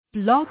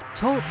Blog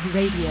Talk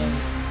Radio.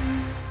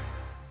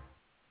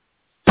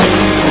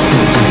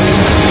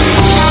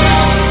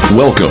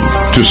 Welcome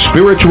to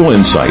Spiritual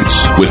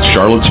Insights with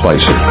Charlotte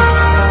Spicer.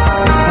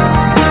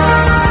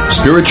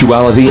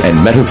 Spirituality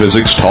and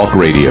Metaphysics Talk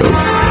Radio,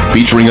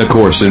 featuring A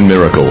Course in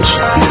Miracles,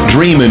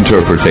 dream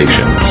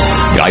interpretation,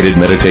 guided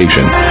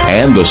meditation,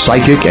 and the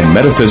psychic and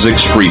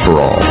metaphysics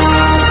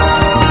free-for-all.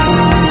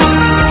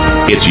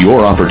 It's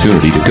your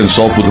opportunity to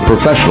consult with a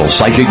professional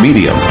psychic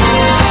medium,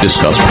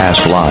 discuss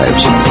past lives,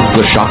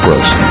 the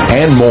chakras,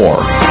 and more.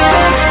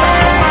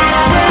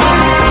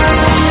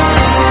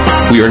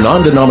 We are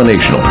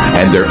non-denominational,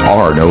 and there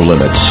are no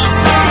limits.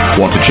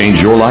 Want to change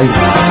your life?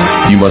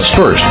 You must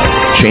first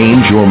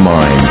change your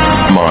mind.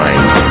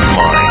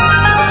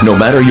 No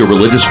matter your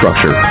religious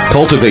structure,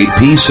 cultivate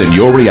peace in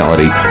your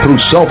reality through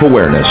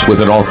self-awareness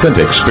with an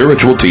authentic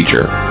spiritual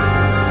teacher.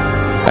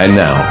 And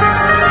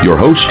now, your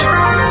host,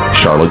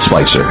 Charlotte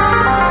Spicer.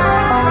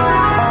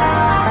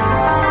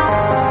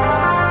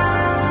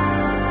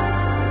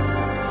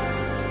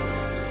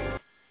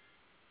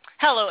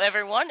 Hello,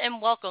 everyone,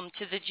 and welcome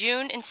to the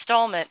June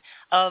installment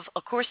of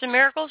A Course in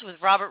Miracles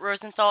with Robert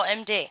Rosenthal,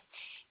 MD.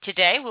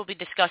 Today, we'll be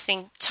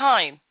discussing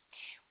time.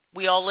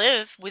 We all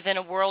live within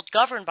a world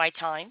governed by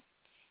time,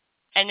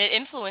 and it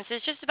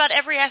influences just about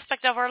every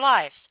aspect of our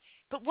lives.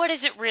 But what is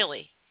it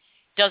really?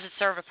 Does it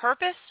serve a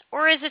purpose,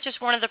 or is it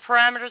just one of the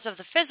parameters of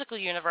the physical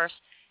universe,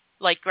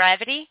 like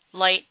gravity,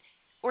 light,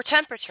 or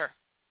temperature?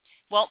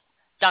 Well,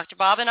 Dr.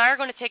 Bob and I are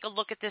going to take a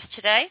look at this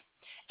today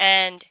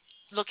and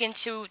look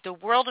into the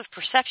world of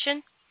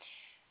perception,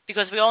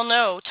 because we all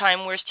know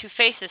time wears two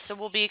faces, so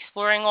we'll be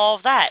exploring all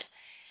of that.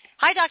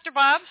 Hi, Dr.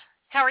 Bob.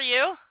 How are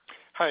you?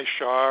 Hi,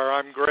 Char.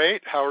 I'm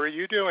great. How are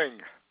you doing?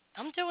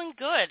 I'm doing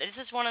good. This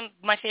is one of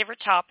my favorite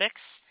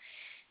topics.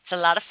 It's a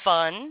lot of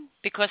fun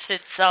because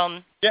it's,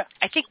 I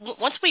think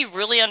once we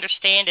really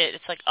understand it,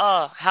 it's like,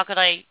 oh, how could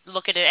I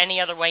look at it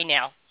any other way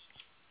now?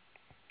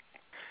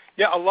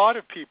 Yeah, a lot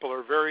of people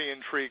are very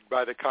intrigued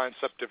by the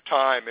concept of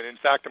time, and in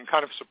fact, I'm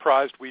kind of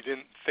surprised we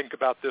didn't think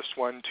about this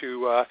one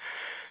to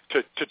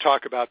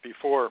talk about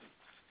before.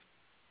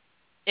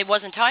 It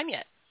wasn't time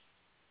yet.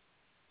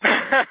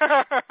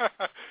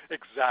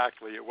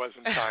 Exactly, it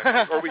wasn't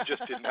time, or we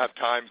just didn't have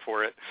time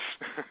for it.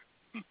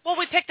 Well,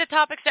 we picked the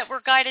topics that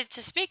we're guided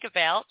to speak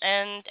about,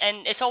 and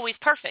it's always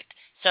perfect.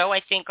 So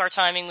I think our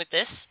timing with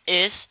this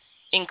is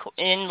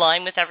in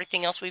line with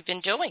everything else we've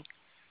been doing,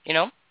 you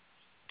know?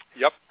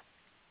 Yep.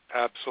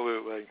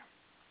 Absolutely.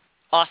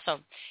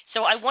 Awesome.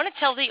 So I want to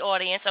tell the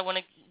audience, I want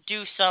to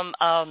do some,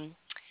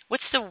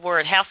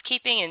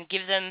 housekeeping, and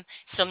give them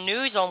some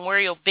news on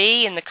where you'll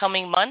be in the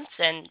coming months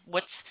and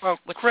what's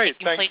great.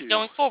 taking place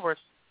going forward.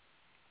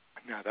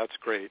 Yeah, that's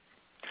great.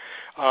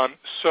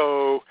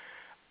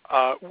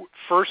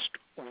 First,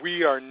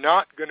 we are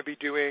not going to be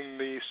doing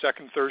the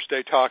second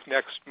Thursday talk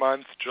next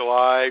month,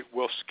 July.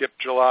 We'll skip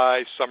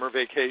July, summer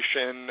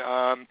vacation,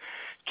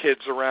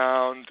 kids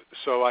around,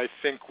 so I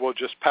think we'll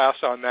just pass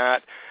on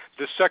that.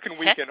 The second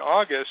week in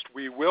August,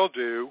 we will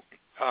do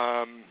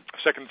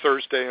second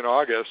Thursday in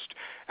August,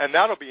 and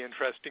that'll be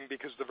interesting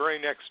because the very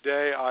next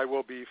day I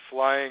will be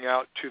flying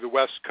out to the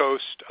West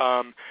Coast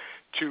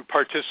to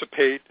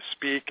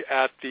speak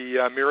at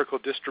the Miracle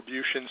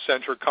Distribution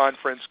Center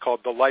conference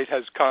called The Light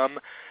Has Come.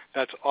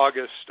 That's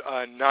August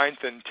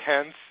 9th and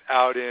 10th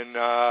out in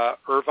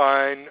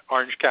Irvine,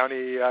 Orange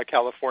County,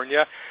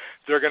 California.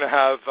 They're going to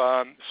have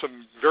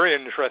some very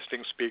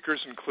interesting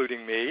speakers,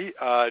 including me.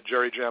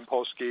 Jerry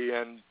Jampolsky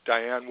and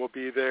Diane will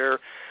be there.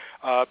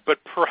 But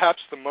perhaps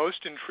the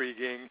most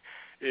intriguing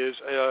is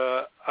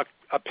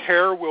a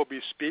pair will be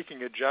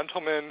speaking, a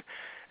gentleman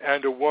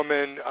and a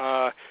woman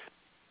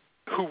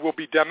who will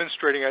be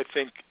demonstrating, I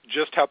think,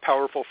 just how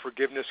powerful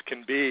forgiveness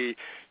can be.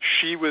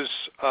 She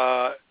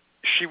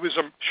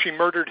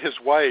murdered his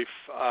wife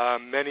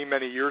many,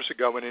 many years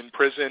ago, and in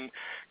prison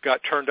got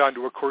turned on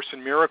to A Course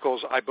in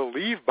Miracles, I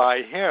believe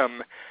by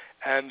him,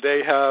 and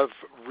they have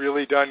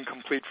really done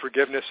complete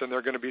forgiveness, and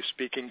they're going to be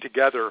speaking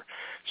together.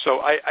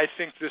 So I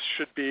think this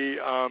should be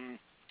a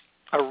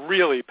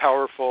really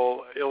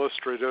powerful,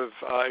 illustrative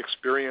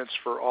experience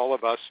for all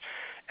of us.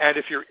 And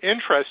if you're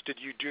interested,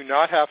 you do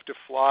not have to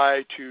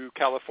fly to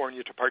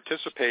California to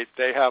participate.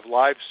 They have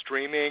live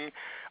streaming,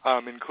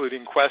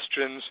 including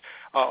questions,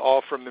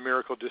 all from the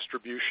Miracle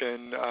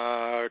Distribution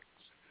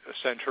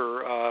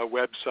Center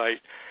website.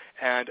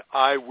 And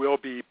I will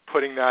be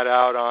putting that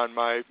out on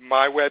my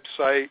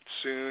website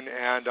soon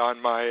and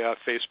on my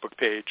Facebook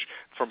page,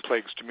 From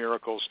Plagues to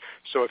Miracles.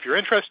 So if you're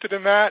interested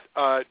in that,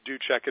 do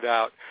check it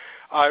out.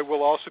 I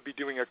will also be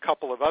doing a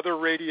couple of other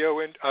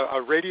radio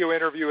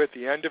interview at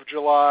the end of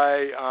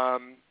July,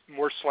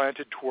 more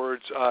slanted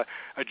towards a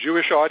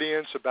Jewish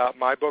audience about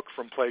my book,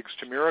 From Plagues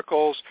to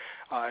Miracles.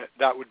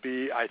 That would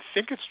be, I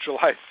think it's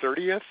July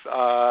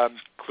 30th.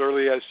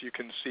 Clearly, as you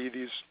can see,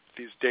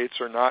 these dates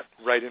are not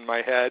right in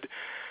my head.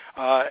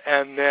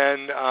 And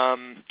then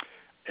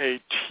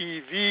a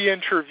TV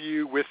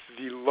interview with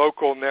the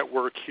local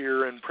network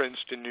here in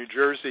Princeton, New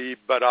Jersey,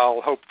 but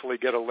I'll hopefully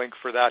get a link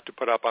for that to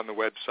put up on the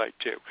website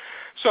too.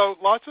 So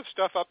lots of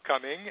stuff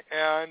upcoming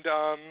and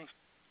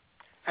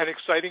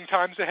exciting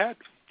times ahead.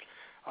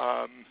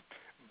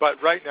 But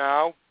right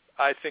now,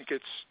 I think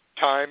it's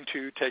time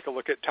to take a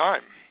look at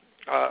time.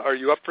 Are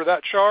you up for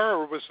that, Char,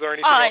 or was there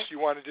anything else you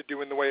wanted to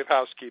do in the way of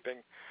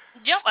housekeeping?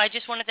 Yep, I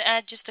just wanted to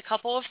add just a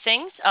couple of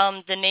things.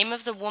 The name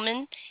of the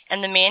woman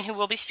and the man who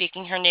will be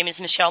speaking, her name is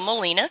Michelle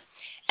Molina,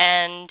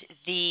 and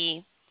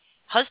the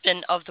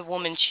husband of the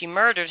woman she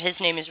murdered, his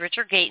name is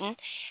Richard Gayton,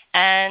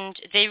 and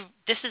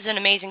this is an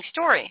amazing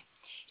story.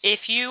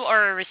 If you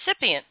are a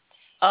recipient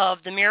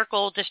of the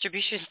Miracle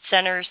Distribution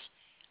Center's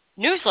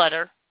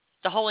newsletter,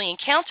 The Holy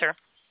Encounter,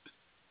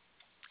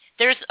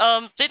 there's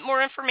a bit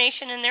more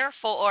information in there, a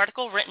full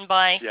article written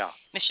by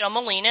Michelle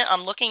Molina.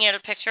 I'm looking at her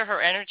picture.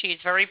 Her energy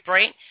is very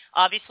bright.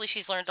 Obviously,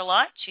 she's learned a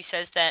lot. She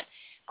says that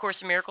Course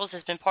in Miracles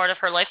has been part of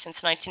her life since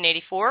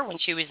 1984 when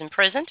she was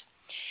imprisoned.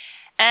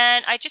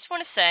 And I just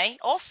want to say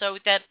also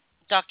that,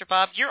 Dr.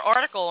 Bob, your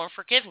article on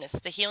forgiveness,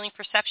 the healing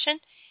perception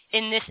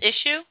in this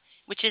issue,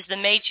 which is the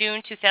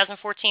May-June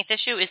 2014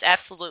 issue, is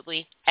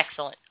absolutely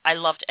excellent. I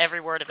loved every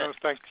word of it. Oh,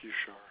 thank you,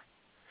 Char.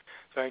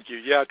 Thank you.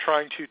 Yeah,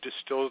 trying to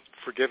distill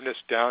forgiveness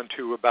down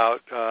to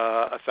about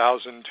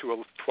 1,000 to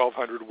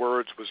 1,200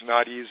 words was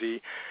not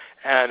easy,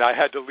 and I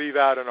had to leave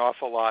out an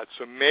awful lot.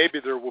 So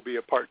maybe there will be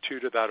a part 2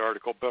 to that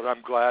article, but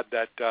I'm glad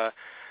that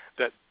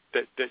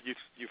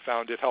you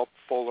found it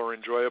helpful or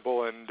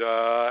enjoyable, and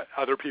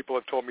other people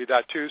have told me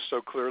that too.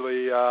 So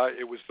clearly,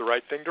 it was the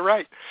right thing to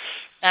write.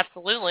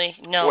 Absolutely,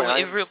 no,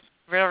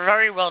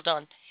 very well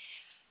done.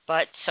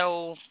 But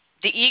so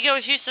the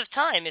ego's use of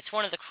time, it's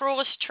one of the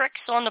cruelest tricks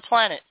on the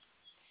planet,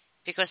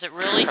 because it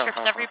really trips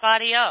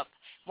everybody up.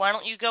 Why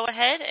don't you go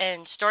ahead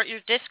and start your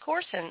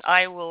discourse, and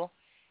I will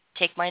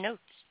take my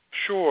notes.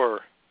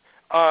 Sure.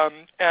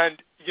 And,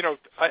 you know,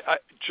 I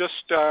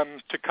just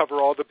to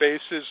cover all the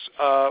bases,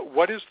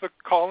 what is the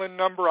call-in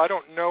number? I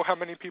don't know how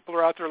many people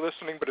are out there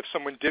listening, but if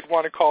someone did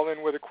want to call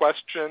in with a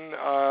question,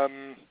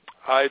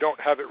 I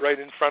don't have it right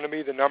in front of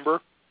me, the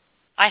number.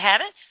 I have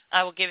it.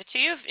 I will give it to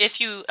you. If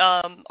you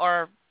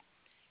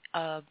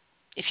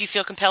if you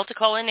feel compelled to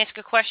call in and ask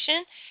a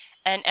question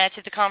and add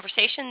to the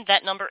conversation,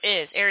 that number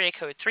is area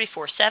code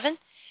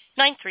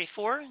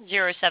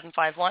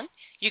 347-934-0751.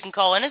 You can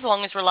call in as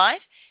long as we're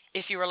live.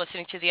 If you are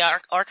listening to the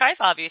archive,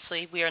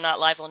 obviously we are not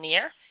live on the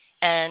air.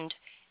 And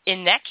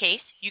in that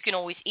case, you can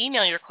always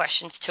email your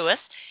questions to us.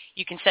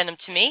 You can send them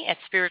to me at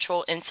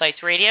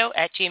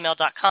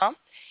spiritualinsightsradio@gmail.com.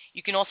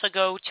 You can also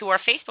go to our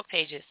Facebook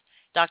pages.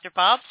 Dr.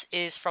 Bob's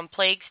is From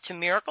Plagues to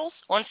Miracles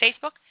on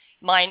Facebook.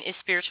 Mine is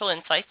Spiritual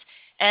Insights.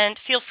 And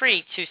feel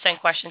free to send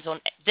questions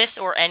on this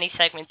or any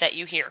segment that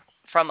you hear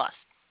from us.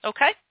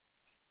 Okay?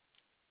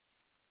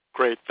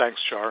 Great.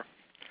 Thanks, Char.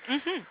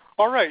 Mm-hmm.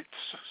 All right.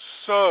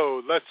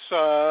 So let's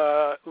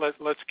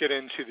get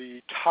into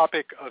the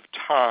topic of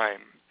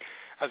time.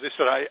 As I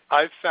said,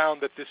 I've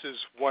found that this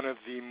is one of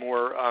the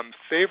more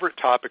favorite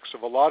topics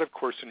of a lot of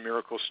Course in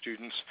Miracles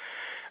students.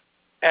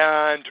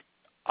 And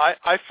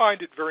I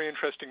find it very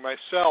interesting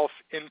myself,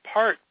 in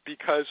part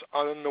because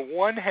on the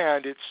one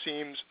hand it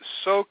seems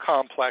so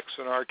complex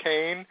and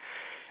arcane,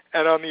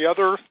 and on the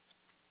other,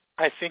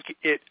 I think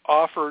it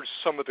offers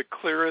some of the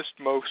clearest,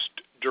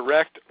 most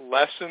direct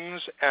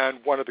lessons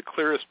and one of the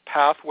clearest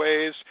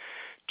pathways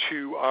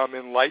to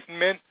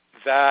enlightenment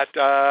that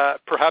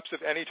perhaps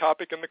of any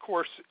topic in the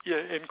Course,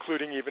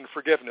 including even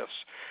forgiveness.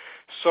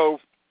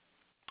 So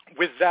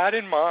with that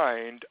in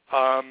mind,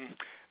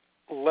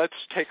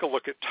 let's take a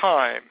look at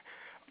time.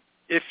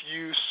 If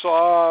you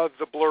saw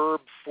the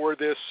blurb for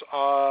this,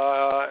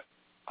 I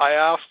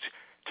asked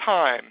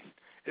time,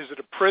 is it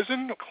a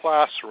prison, a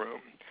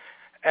classroom?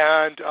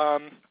 And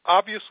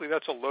obviously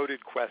that's a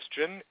loaded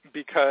question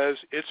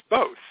because it's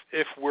both.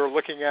 If we're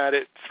looking at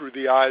it through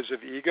the eyes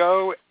of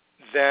ego,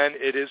 then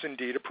it is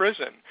indeed a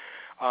prison.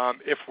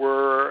 If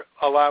we're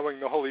allowing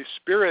the Holy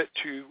Spirit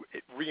to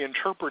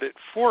reinterpret it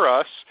for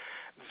us,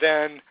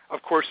 then,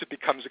 of course, it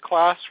becomes a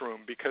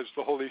classroom because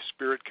the Holy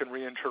Spirit can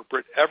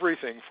reinterpret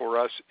everything for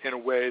us in a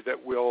way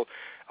that will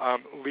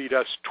lead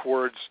us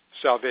towards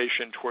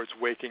salvation, towards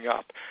waking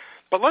up.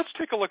 But let's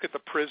take a look at the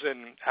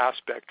prison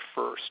aspect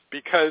first,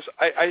 because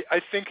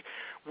I think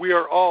we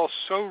are all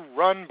so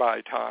run by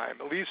time,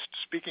 at least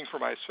speaking for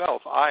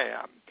myself, I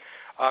am.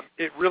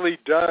 It really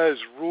does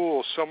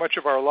rule so much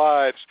of our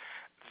lives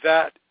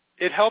that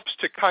it helps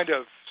to kind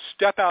of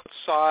step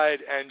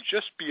outside and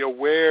just be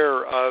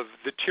aware of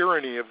the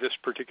tyranny of this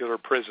particular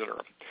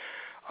prisoner.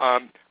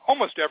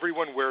 Almost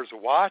everyone wears a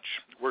watch.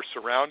 We're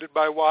surrounded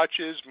by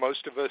watches.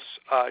 Most of us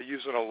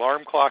use an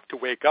alarm clock to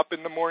wake up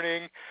in the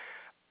morning.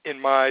 In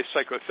my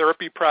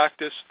psychotherapy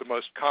practice, the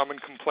most common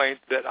complaint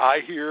that I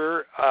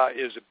hear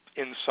is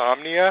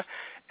insomnia,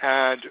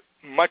 and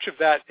much of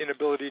that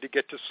inability to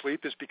get to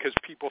sleep is because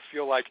people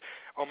feel like,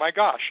 oh my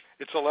gosh,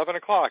 it's 11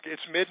 o'clock,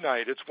 it's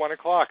midnight, it's 1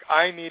 o'clock.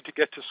 I need to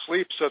get to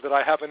sleep so that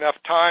I have enough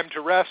time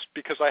to rest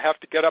because I have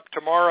to get up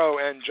tomorrow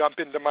and jump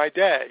into my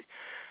day.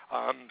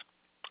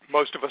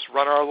 Most of us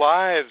run our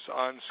lives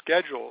on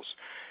schedules.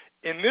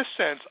 In this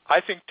sense,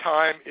 I think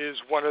time is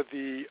one of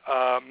the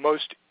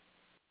most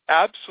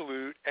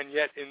absolute and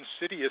yet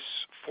insidious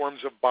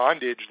forms of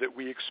bondage that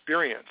we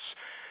experience.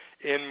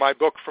 In my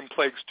book, From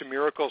Plagues to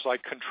Miracles, I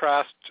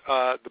contrast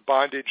the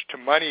bondage to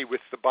money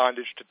with the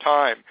bondage to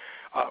time.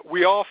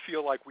 We all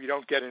feel like we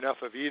don't get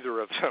enough of either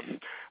of them.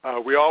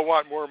 We all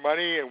want more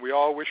money, and we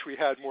all wish we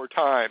had more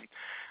time.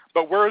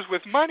 But whereas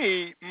with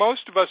money,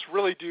 most of us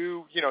really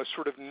do,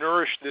 sort of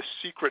nourish this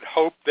secret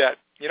hope that,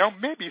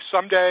 maybe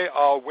someday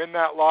I'll win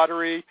that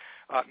lottery.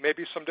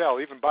 Maybe someday I'll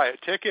even buy a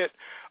ticket,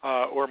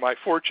 or my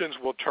fortunes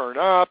will turn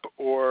up,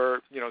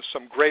 or,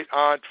 some great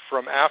aunt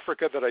from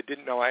Africa that I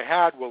didn't know I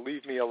had will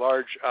leave me a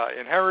large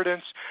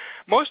inheritance.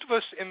 Most of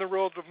us in the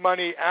world of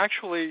money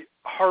actually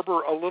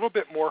harbor a little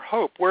bit more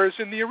hope, whereas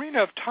in the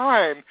arena of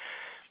time,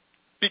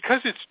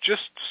 because it's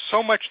just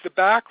so much the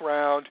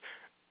background,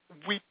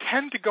 we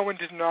tend to go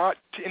into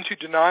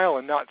denial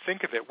and not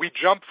think of it. We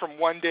jump from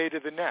one day to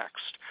the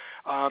next.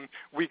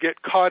 We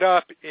get caught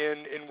up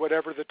in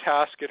whatever the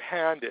task at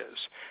hand is.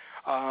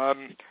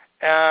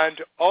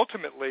 And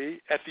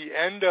ultimately, at the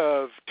end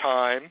of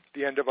time,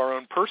 the end of our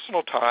own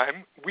personal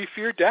time, we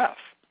fear death.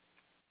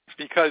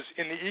 Because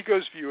in the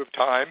ego's view of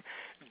time,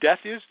 death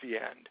is the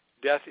end.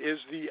 Death is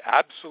the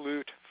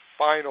absolute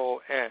final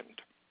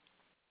end.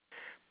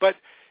 But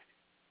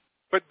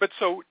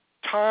so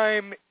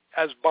time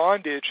as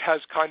bondage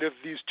has kind of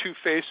these two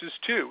faces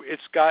too.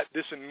 It's got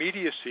this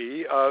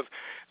immediacy of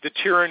the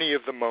tyranny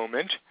of the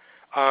moment.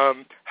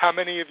 How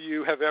many of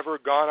you have ever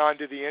gone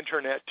onto the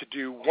internet to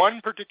do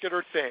one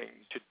particular thing,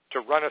 to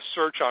run a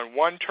search on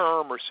one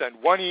term or send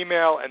one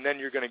email, and then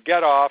you're going to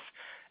get off,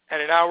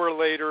 and an hour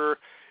later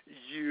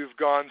you've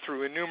gone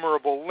through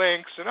innumerable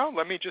links, and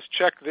let me just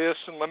check this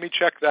and let me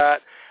check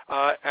that,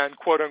 and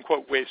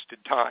quote-unquote wasted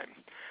time.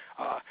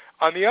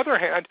 On the other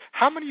hand,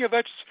 how many of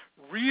us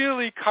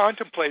really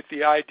contemplate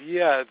the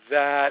idea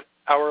that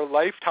our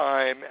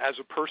lifetime as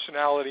a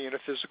personality in a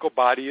physical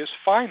body is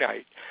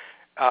finite?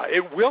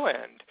 It will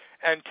end.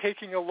 And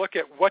taking a look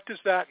at what does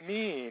that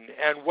mean,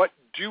 and what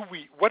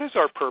is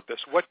our purpose?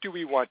 What do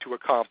we want to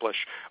accomplish?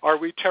 Are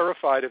we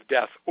terrified of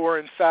death? Or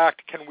in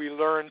fact, can we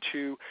learn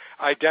to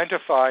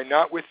identify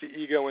not with the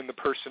ego and the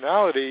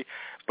personality,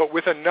 but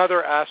with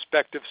another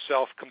aspect of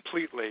self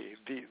completely,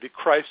 the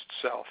Christ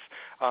self,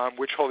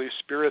 which Holy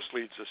Spirit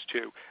leads us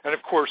to. And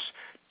of course,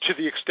 to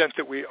the extent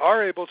that we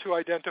are able to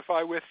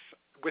identify with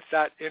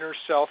that inner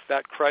self,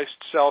 that Christ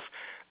self,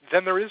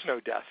 then there is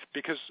no death,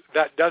 because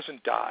that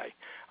doesn't die.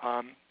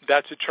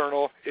 That's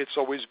eternal. It's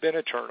always been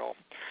eternal.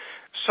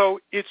 So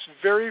it's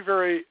very,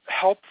 very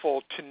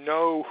helpful to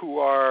know who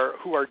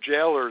our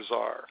jailers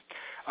are,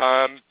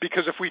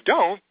 because if we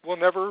don't, we'll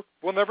never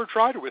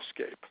try to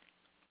escape.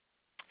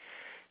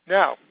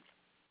 Now,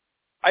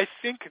 I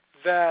think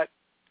that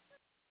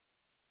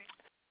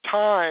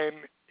time,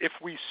 if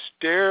we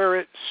stare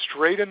it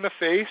straight in the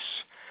face,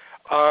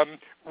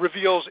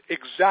 reveals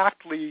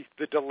exactly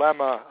the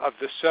dilemma of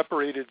the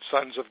separated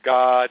sons of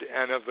God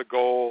and of the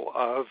goal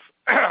of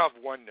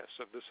oneness,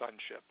 of the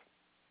sonship.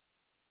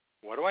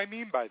 What do I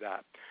mean by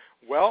that?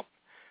 Well,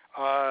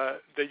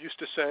 they used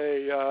to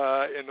say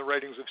in the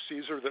writings of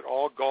Caesar that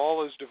all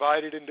Gaul is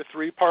divided into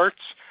three parts.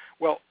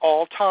 Well,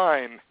 all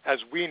time, as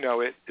we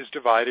know it, is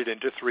divided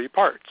into three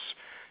parts: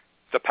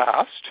 the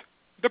past,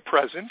 the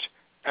present,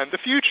 and the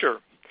future.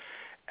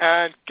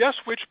 And guess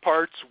which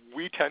parts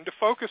we tend to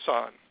focus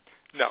on?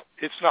 No,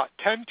 it's not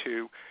tend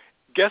to.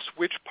 Guess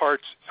which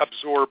parts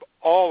absorb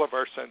all of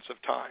our sense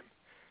of time?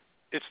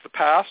 It's the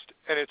past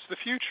and it's the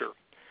future.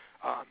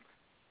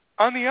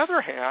 On the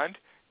other hand,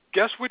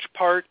 guess which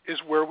part is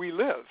where we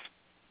live?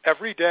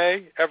 Every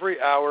day,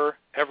 every hour,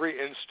 every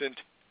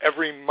instant,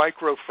 every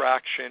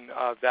microfraction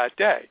of that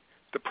day,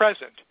 the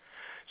present.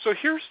 So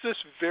here's this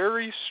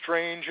very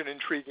strange and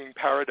intriguing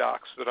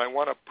paradox that I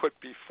want to put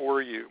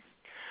before you.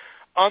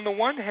 On the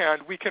one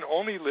hand, we can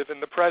only live in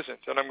the present,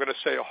 and I'm going to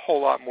say a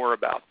whole lot more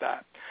about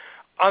that.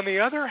 On the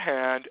other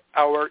hand,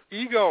 our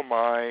ego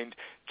mind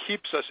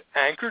keeps us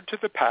anchored to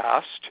the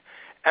past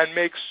and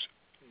makes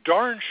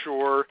darn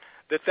sure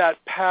that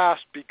that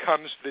past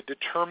becomes the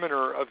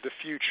determiner of the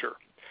future,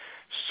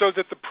 so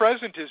that the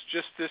present is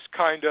just this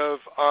kind of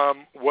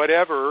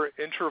whatever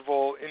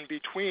interval in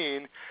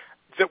between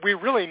that we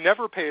really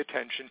never pay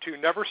attention to,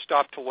 never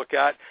stop to look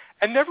at,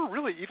 and never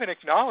really even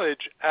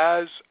acknowledge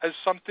as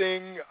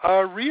something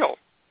real.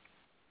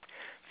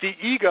 The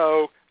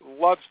ego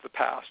loves the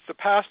past. The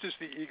past is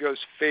the ego's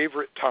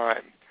favorite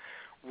time.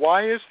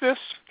 Why is this?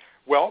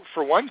 Well,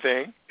 for one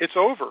thing, it's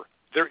over.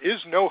 There is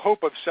no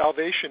hope of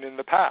salvation in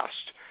the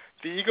past.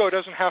 The ego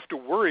doesn't have to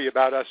worry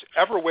about us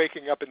ever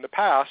waking up in the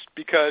past,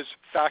 because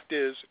fact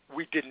is,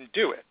 we didn't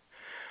do it.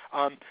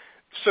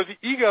 So the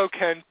ego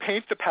can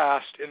paint the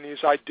past in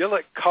these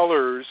idyllic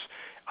colors.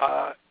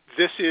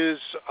 This is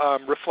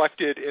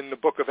reflected in the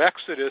book of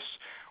Exodus,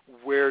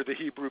 where the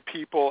Hebrew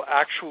people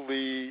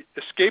actually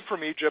escape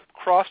from Egypt,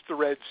 cross the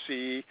Red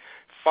Sea,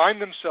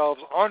 find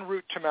themselves en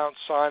route to Mount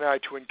Sinai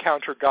to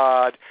encounter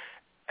God,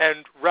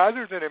 And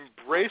rather than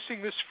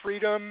embracing this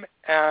freedom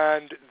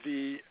and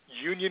the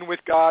union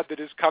with God that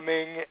is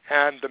coming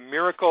and the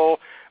miracle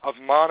of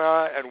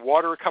manna and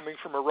water coming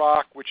from a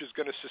rock, which is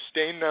going to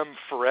sustain them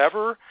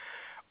forever,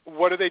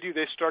 what do?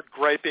 They start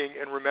griping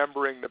and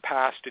remembering the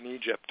past in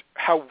Egypt,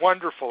 how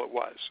wonderful it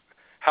was,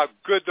 how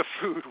good the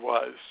food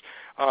was.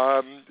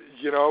 I'm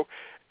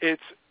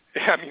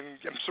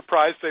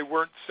surprised they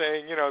weren't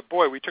saying,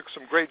 boy, we took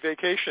some great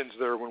vacations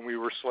there when we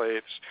were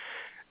slaves.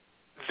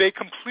 They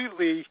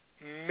completely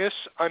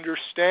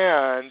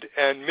misunderstand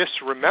and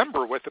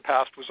misremember what the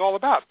past was all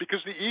about, because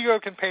the ego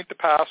can paint the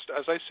past,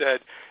 as I said,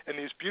 in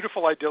these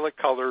beautiful idyllic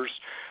colors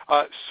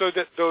so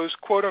that those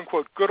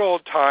quote-unquote good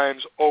old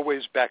times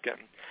always beckon.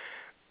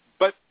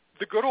 But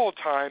the good old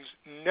times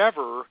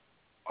never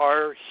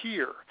are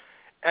here.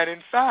 And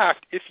in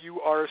fact, if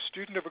you are a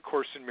student of A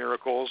Course in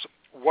Miracles,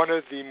 one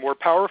of the more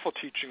powerful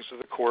teachings of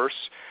the Course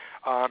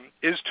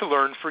is to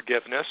learn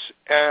forgiveness.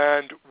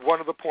 And one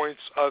of the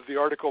points of the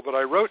article that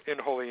I wrote in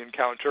Holy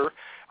Encounter,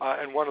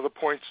 and one of the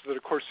points that A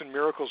Course in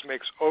Miracles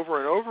makes over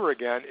and over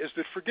again, is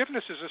that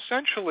forgiveness is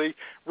essentially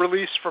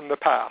release from the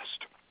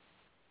past.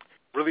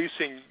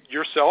 Releasing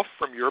yourself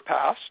from your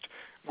past,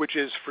 which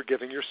is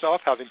forgiving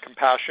yourself, having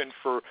compassion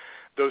for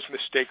those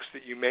mistakes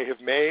that you may have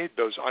made,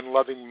 those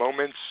unloving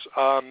moments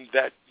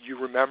that you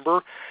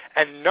remember,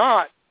 and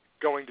not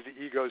going to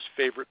the ego's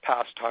favorite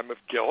pastime of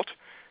guilt.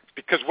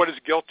 Because what does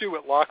guilt do?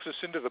 It locks us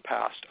into the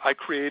past. I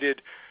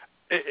created,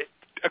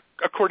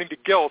 according to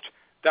guilt,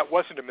 that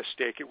wasn't a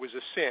mistake. It was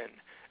a sin.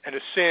 And a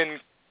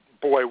sin,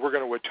 boy, we're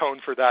going to atone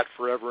for that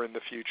forever in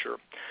the future.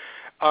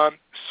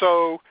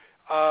 So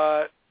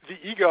the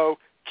ego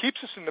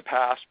keeps us in the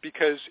past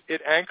because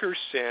it anchors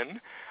sin.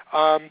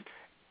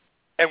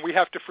 And we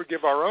have to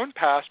forgive our own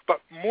past. But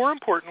more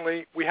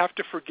importantly, we have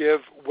to forgive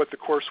what the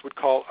Course would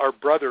call our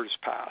brother's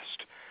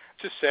past.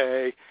 To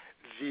say,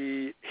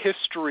 the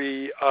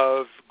history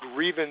of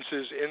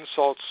grievances,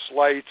 insults,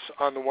 slights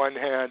on the one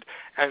hand,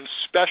 and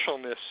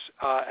specialness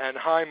and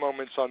high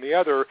moments on the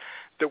other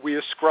that we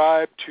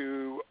ascribe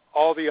to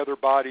all the other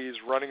bodies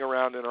running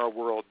around in our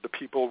world, the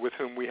people with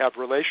whom we have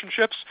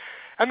relationships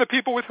and the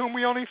people with whom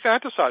we only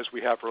fantasize we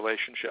have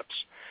relationships.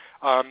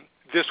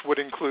 This would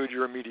include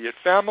your immediate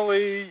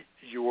family,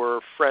 your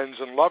friends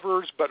and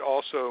lovers, but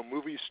also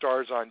movie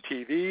stars on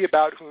TV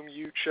about whom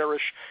you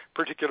cherish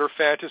particular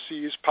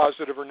fantasies,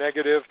 positive or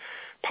negative,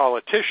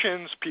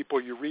 politicians,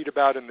 people you read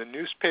about in the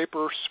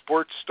newspaper,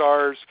 sports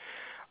stars.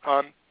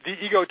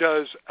 The ego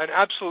does an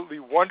absolutely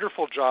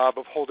wonderful job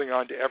of holding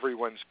on to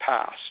everyone's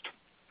past.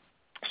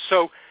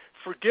 So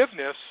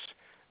forgiveness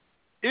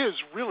is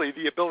really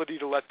the ability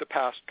to let the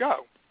past go.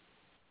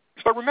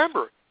 But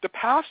remember, the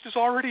past is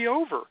already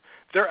over.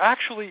 There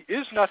actually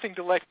is nothing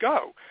to let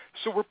go.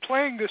 So we're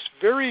playing this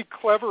very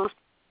clever,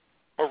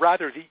 or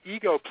rather the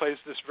ego plays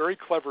this very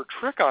clever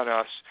trick on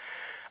us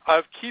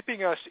of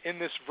keeping us in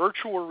this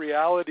virtual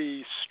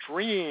reality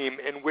stream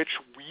in which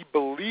we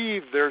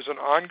believe there's an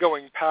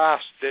ongoing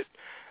past that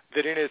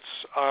in its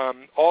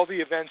all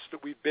the events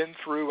that we've been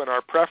through and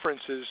our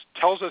preferences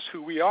tells us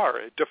who we are.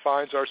 It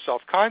defines our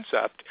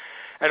self-concept.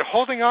 And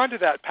holding on to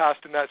that past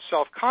and that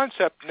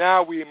self-concept,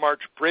 now we march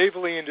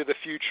bravely into the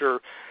future,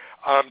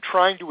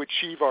 trying to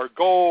achieve our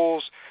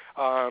goals,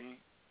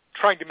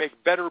 trying to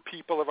make better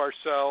people of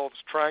ourselves,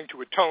 trying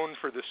to atone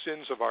for the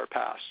sins of our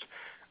past.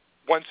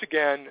 Once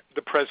again,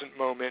 the present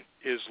moment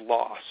is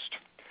lost.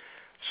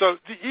 So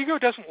the ego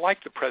doesn't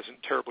like the present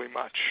terribly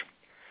much.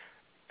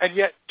 And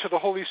yet, to the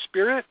Holy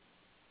Spirit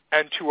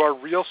and to our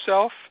real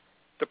self,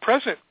 the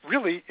present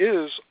really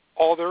is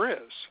all there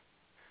is.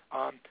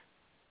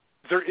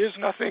 There is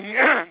nothing.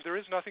 There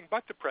is nothing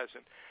but the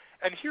present.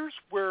 And here's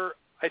where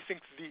I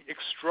think the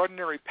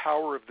extraordinary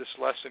power of this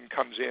lesson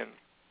comes in.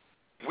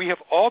 We have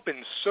all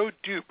been so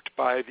duped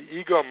by the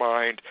ego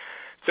mind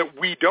that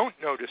we don't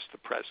notice the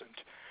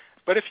present.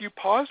 But if you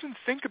pause and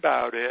think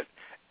about it,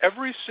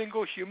 every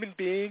single human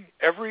being,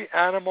 every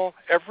animal,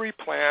 every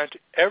plant,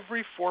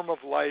 every form of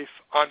life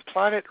on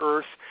planet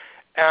Earth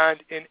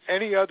and in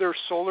any other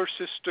solar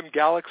system,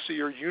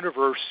 galaxy, or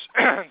universe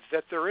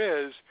that there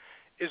is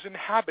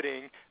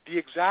inhabiting the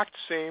exact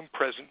same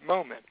present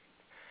moment.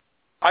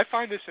 I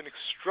find this an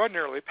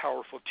extraordinarily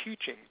powerful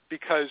teaching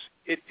because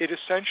it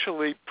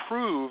essentially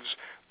proves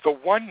the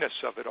oneness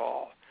of it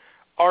all.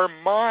 Our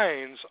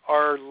minds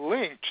are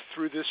linked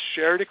through this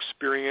shared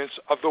experience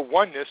of the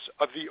oneness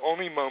of the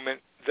only moment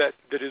that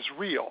is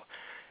real.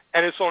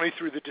 And it's only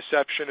through the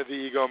deception of the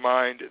ego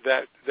mind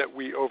that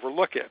we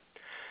overlook it.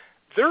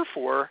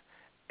 Therefore,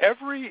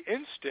 every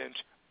instant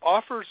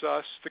offers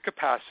us the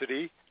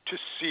capacity to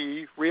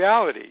see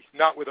reality,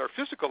 not with our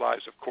physical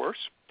eyes, of course.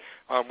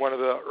 One of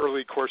the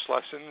early Course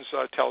lessons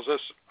tells us,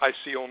 I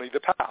see only the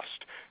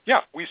past.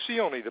 Yeah, we see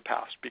only the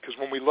past, because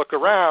when we look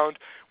around,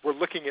 we're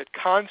looking at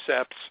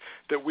concepts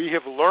that we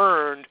have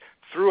learned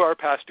through our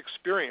past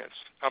experience.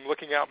 I'm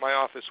looking out my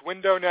office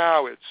window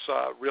now. It's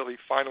really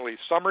finally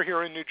summer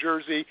here in New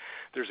Jersey.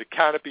 There's a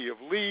canopy of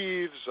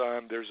leaves.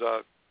 There's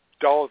a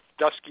dull,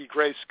 dusky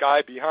gray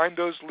sky behind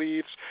those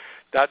leaves.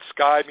 that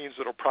sky means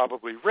it'll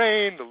probably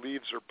rain, the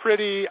leaves are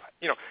pretty.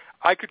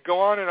 I could go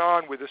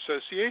on with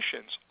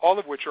associations, all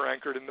of which are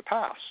anchored in the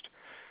past.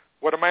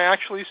 What am I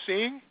actually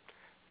seeing?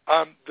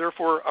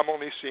 Therefore, I'm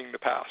only seeing the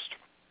past.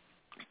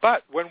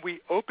 But when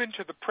we open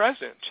to the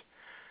present,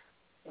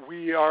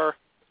 we are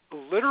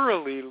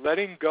literally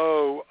letting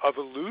go of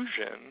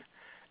illusion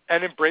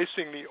and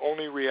embracing the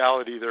only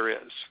reality there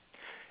is.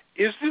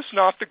 Is this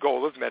not the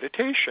goal of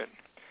meditation?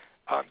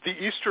 The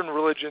Eastern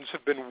religions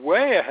have been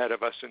way ahead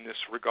of us in this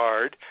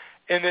regard,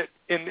 and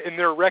in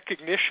their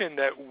recognition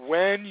that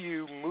when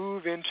you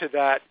move into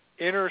that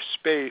inner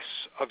space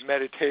of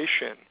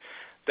meditation,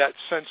 that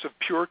sense of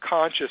pure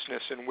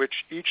consciousness in which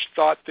each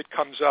thought that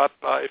comes up,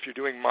 if you're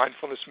doing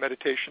mindfulness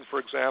meditation, for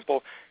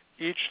example,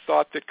 each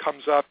thought that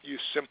comes up, you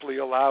simply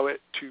allow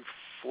it to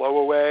flow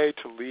away,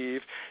 to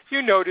leave.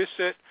 You notice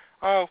it.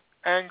 Oh,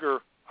 anger.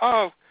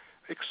 Oh,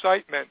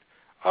 excitement.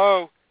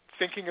 Oh,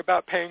 thinking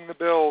about paying the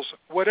bills.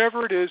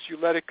 Whatever it is, you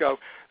let it go.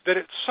 That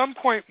at some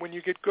point when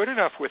you get good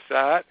enough with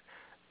that,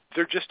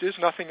 there just is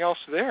nothing else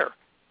there.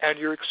 And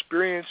you're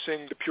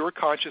experiencing the pure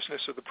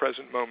consciousness of the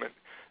present moment,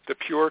 the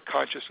pure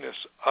consciousness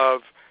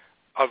of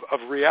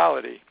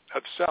reality,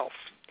 of self.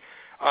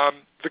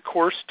 The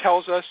Course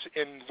tells us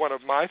in one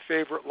of my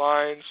favorite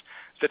lines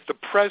that the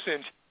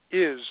present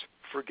is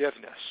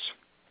forgiveness.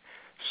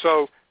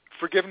 So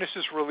forgiveness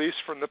is release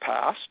from the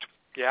past.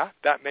 Yeah,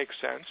 that makes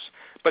sense.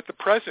 But the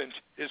present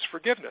is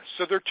forgiveness.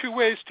 So there are two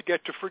ways to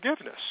get to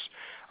forgiveness.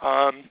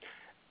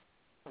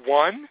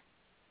 One,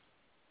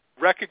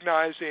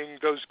 recognizing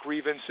those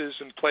grievances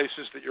and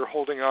places that you're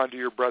holding on to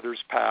your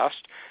brother's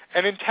past,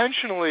 and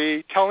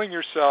intentionally telling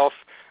yourself,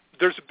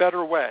 there's a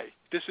better way.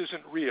 This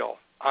isn't real.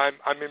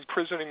 I'm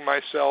imprisoning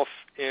myself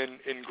in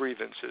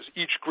grievances.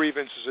 Each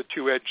grievance is a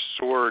two-edged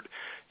sword.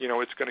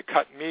 It's going to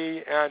cut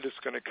me and it's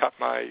going to cut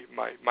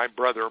my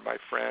brother, my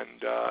friend,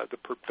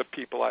 the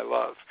people I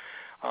love.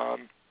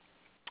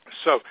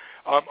 So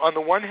on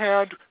the one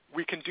hand,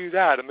 we can do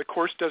that, and the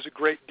Course does a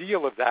great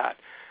deal of that.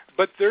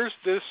 But there's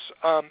this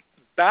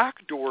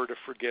back door to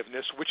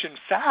forgiveness, which in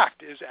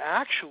fact is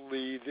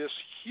actually this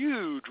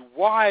huge,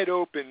 wide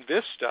open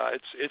vista.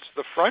 It's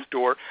the front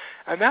door,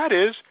 and that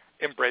is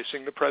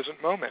embracing the present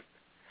moment.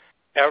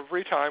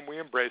 Every time we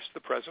embrace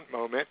the present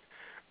moment,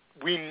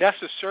 we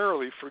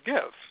necessarily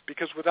forgive,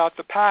 because without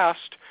the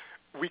past,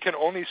 we can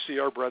only see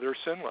our brother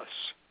sinless.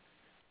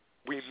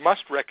 We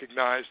must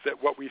recognize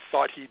that what we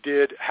thought he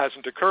did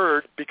hasn't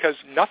occurred because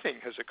nothing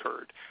has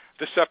occurred.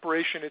 The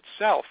separation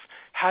itself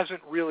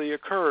hasn't really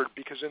occurred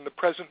because in the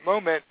present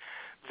moment,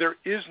 there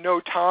is no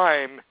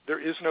time,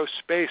 there is no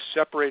space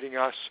separating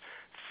us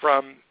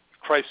from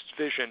Christ's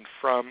vision,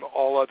 from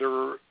all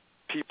other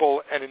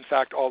people, and in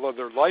fact all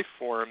other life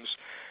forms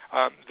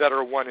that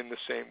are one and the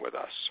same with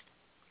us.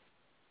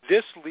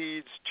 This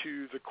leads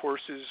to the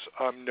Course's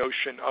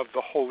notion of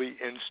the holy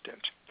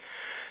instant.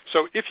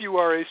 So if you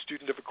are a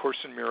student of A Course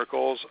in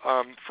Miracles,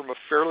 from a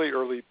fairly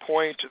early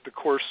point, the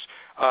Course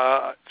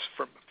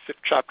from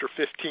chapter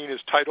 15 is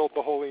titled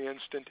The Holy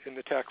Instant in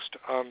the text.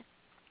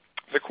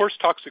 The Course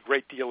talks a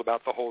great deal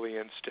about the holy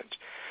instant.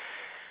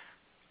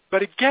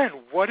 But again,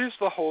 what is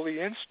the holy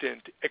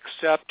instant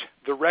except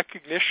the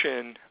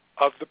recognition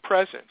of the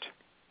present,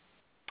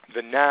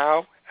 the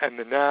now and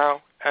the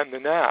now and the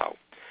now,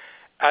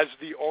 as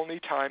the only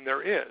time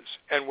there is?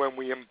 And when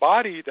we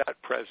embody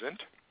that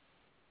present,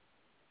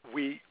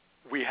 we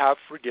have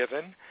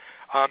forgiven,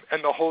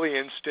 and the holy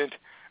instant,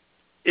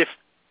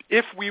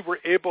 if we were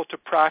able to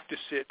practice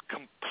it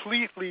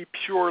completely,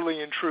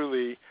 purely, and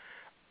truly,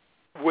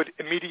 would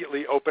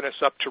immediately open us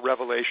up to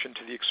revelation,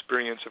 to the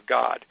experience of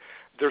God.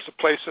 There's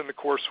a place in the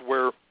Course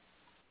where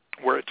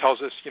it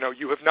tells us,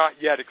 you have not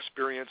yet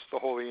experienced the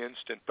holy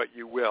instant, but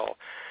you will.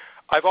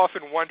 I've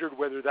often wondered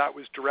whether that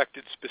was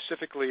directed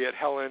specifically at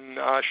Helen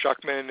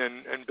Schuckman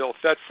and Bill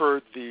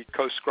Thetford, the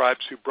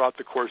co-scribes who brought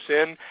the Course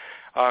in.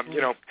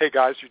 Hey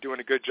guys, you're doing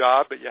a good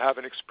job, but you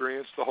haven't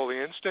experienced the holy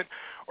instant,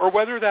 or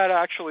whether that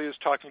actually is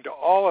talking to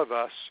all of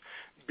us,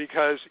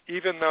 because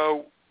even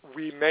though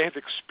we may have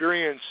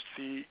experienced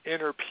the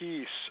inner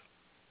peace,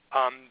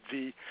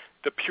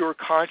 the pure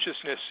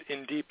consciousness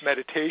in deep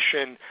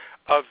meditation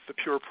of the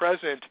pure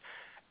present,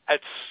 at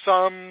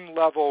some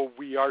level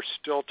we are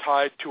still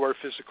tied to our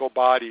physical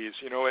bodies.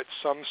 At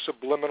some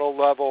subliminal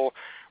level,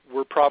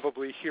 we're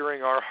probably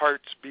hearing our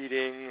hearts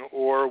beating,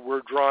 or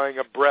we're drawing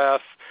a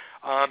breath.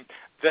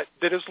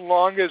 That as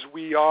long as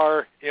we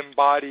are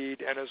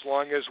embodied, and as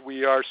long as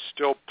we are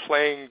still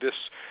playing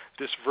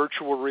this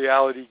virtual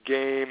reality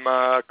game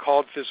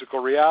called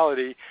physical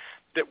reality,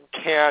 that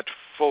we can't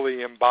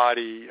fully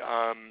embody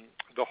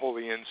the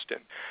holy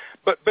instant.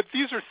 But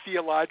these are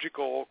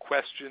theological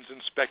questions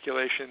and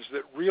speculations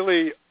that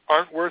really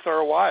aren't worth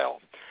our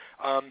while.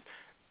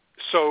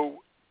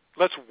 So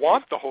let's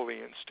want the holy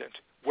instant,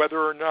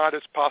 whether or not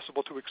it's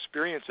possible to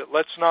experience it.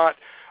 Let's not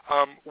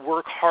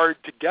work hard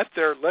to get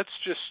there. Let's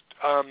just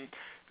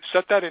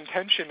set that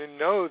intention and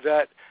know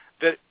that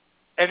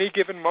any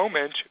given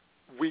moment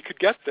we could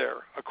get there.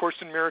 A Course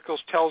in Miracles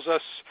tells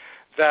us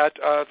that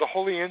the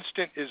holy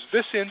instant is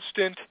this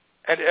instant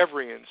and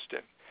every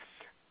instant.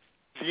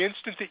 the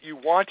instant that you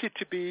want it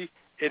to be,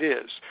 it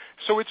is.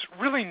 So it's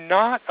really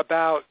not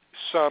about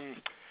some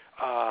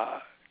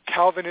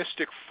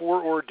Calvinistic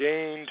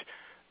foreordained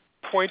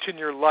point in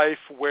your life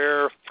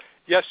where,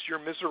 yes, you're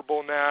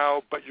miserable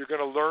now, but you're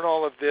going to learn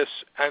all of this,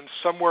 and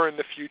somewhere in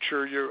the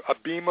future, a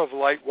beam of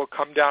light will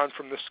come down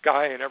from the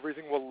sky, and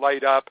everything will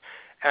light up,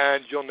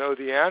 and you'll know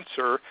the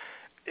answer.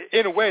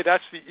 In a way,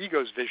 that's the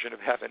ego's vision of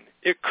heaven.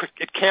 It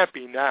can't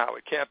be now.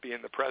 It can't be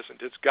in the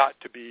present. It's got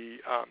to be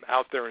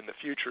out there in the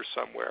future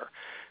somewhere,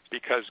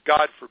 because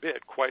God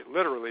forbid, quite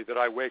literally, that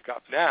I wake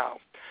up now.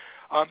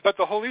 But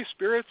the Holy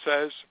Spirit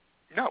says,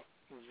 no,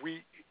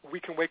 we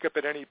can wake up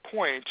at any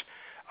point.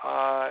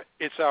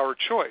 It's our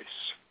choice.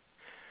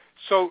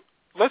 So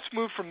let's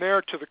move from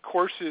there to the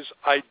Course's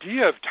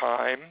idea of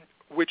time,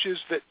 which is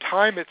that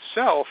time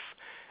itself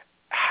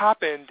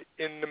happened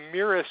in the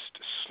merest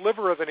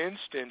sliver of an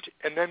instant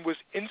and then was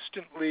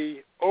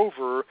instantly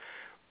over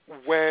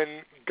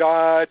when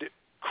God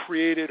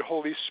created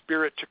Holy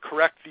Spirit to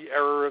correct the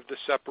error of the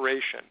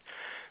separation.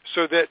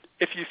 So that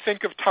if you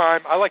think of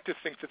time, I like to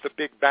think that the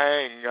Big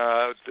Bang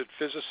that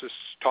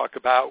physicists talk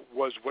about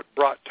was what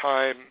brought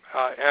time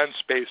and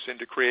space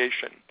into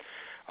creation,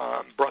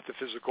 brought the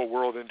physical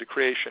world into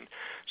creation.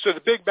 So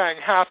the Big Bang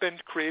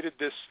happened, created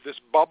this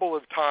bubble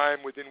of time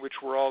within which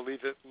we're all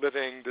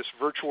living, this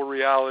virtual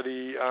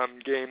reality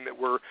game that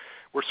we're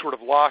sort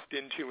of locked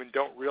into and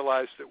don't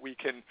realize that we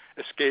can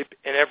escape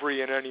in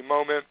every and any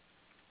moment.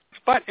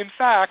 But in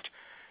fact,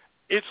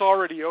 it's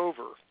already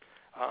over.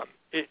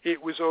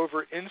 It was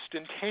over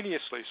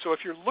instantaneously. So if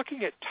you're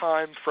looking at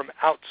time from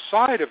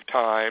outside of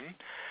time,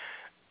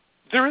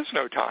 there is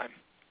no time.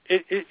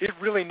 It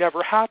really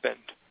never happened.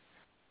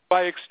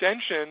 By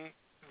extension,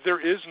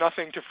 there is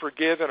nothing to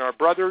forgive in our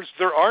brothers.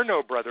 There are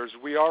no brothers.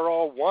 We are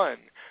all one.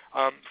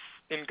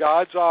 In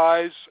God's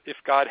eyes, if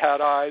God had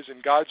eyes,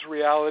 in God's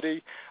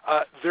reality,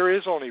 there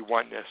is only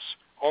oneness,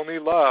 only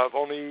love,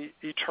 only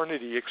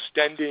eternity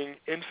extending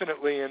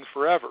infinitely and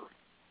forever.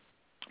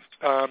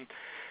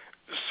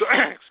 So,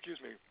 excuse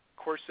me,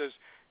 Course says,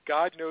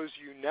 God knows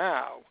you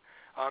now,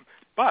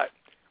 but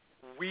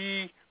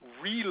we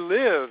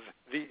relive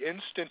the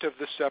instant of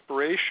the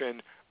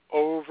separation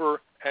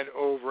over and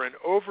over and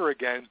over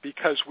again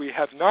because we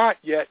have not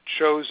yet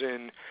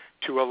chosen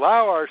to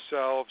allow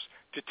ourselves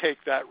to take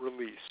that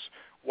release.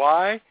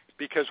 Why?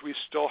 Because we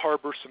still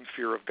harbor some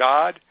fear of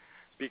God,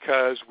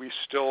 because we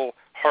still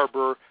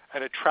harbor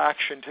an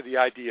attraction to the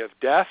idea of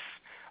death,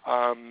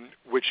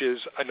 which is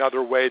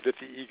another way that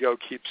the ego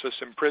keeps us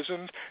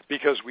imprisoned,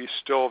 because we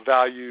still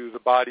value the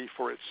body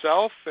for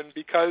itself and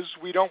because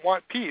we don't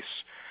want peace.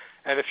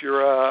 And if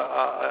you're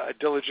a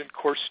diligent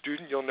Course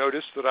student, you'll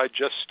notice that I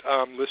just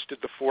listed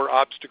the 4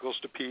 obstacles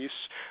to peace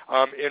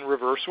in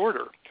reverse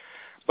order.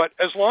 But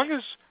as long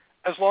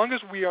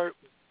as we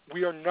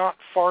are not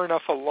far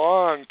enough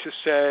along to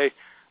say,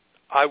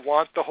 I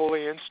want the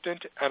holy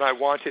instant, and I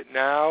want it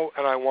now,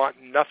 and I want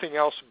nothing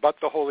else but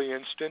the holy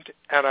instant,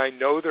 and I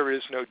know there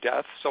is no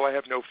death, so I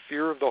have no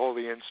fear of the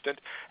holy instant,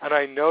 and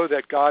I know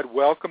that God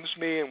welcomes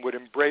me and would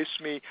embrace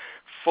me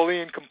fully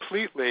and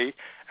completely.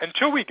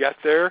 Until we get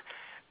there,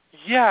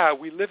 yeah,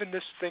 we live in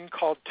this thing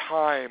called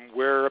time,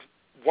 where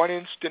one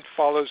instant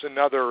follows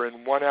another,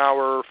 and 1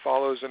 hour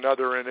follows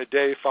another, and a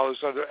day follows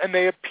another, and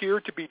they appear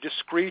to be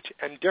discrete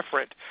and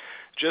different,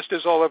 just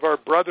as all of our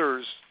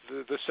brothers,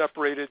 the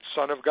separated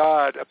Son of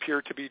God,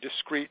 appear to be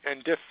discrete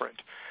and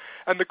different.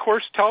 And the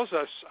Course tells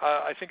us,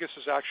 I think this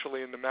is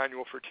actually in the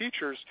Manual for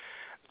Teachers,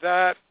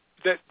 that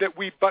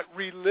we but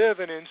relive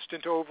an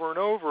instant over and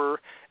over,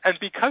 and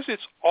because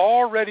it's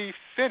already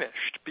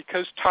finished,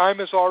 because time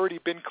has already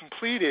been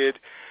completed,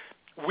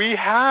 we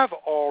have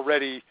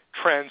already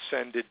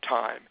transcended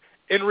time.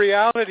 In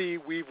reality,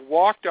 we've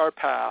walked our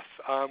path.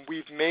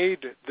 We've made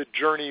the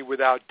journey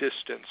without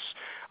distance.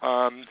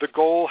 The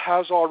goal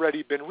has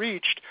already been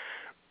reached.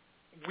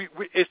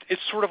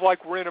 It's sort of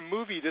like we're in a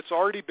movie that's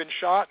already been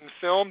shot and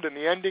filmed, and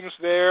the ending's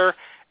there,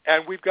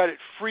 and we've got it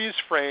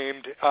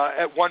freeze-framed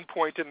at one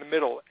point in the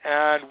middle,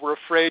 and we're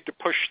afraid to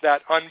push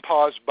that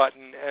unpause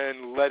button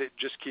and let it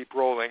just keep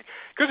rolling.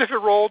 Because if it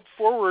rolled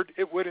forward,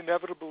 it would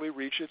inevitably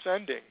reach its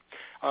ending.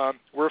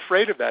 We're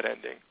afraid of that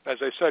ending. As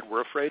I said,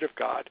 we're afraid of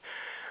God.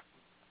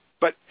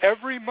 But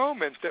every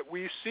moment that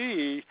we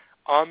see,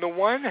 on the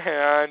one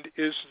hand,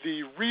 is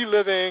the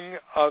reliving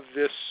of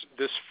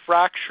the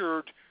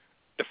fractured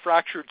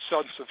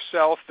sense of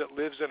self that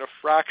lives in a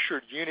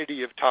fractured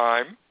unity of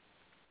time,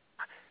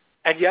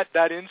 and yet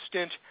that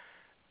instant,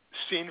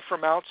 seen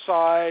from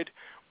outside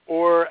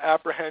or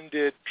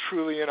apprehended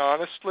truly and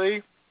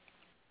honestly,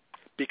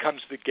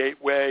 becomes the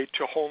gateway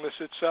to wholeness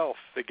itself,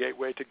 the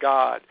gateway to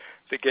God,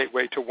 the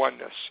gateway to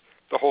oneness,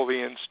 the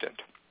holy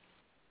instant.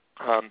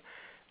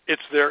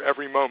 It's there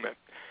every moment.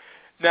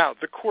 Now,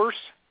 the Course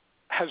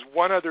has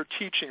one other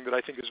teaching that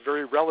I think is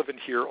very relevant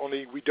here,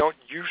 only we don't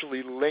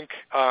usually link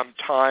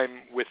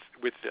time with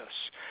this.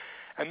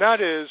 And that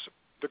is,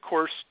 the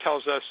Course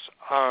tells us,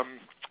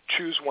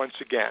 choose once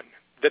again,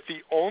 that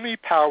the only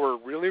power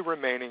really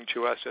remaining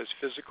to us as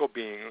physical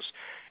beings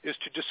is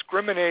to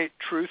discriminate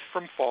truth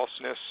from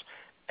falseness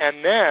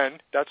And then,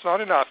 that's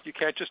not enough. You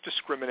can't just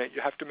discriminate.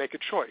 You have to make a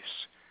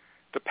choice.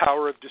 The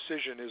power of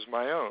decision is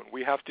my own.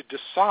 We have to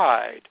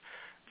decide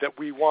that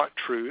we want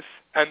truth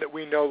and that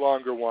we no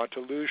longer want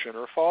illusion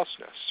or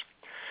falseness.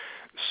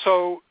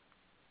 So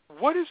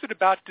what is it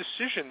about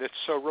decision that's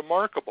so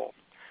remarkable?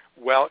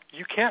 Well,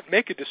 you can't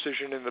make a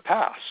decision in the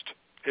past.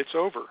 It's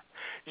over.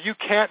 You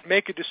can't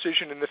make a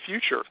decision in the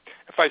future.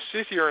 If I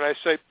sit here and I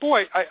say,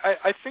 boy,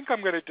 I think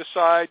I'm going to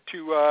decide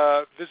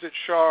to visit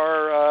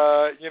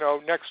Shar,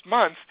 next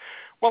month,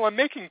 well, I'm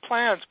making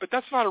plans, but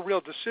that's not a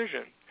real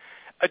decision.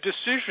 A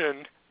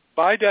decision,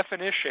 by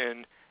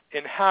definition,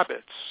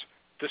 inhabits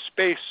the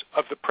space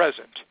of the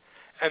present.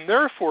 And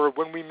therefore,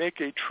 when we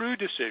make a true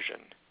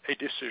decision, a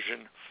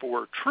decision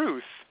for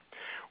truth,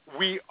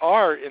 we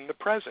are in the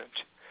present.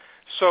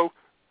 So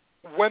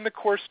when the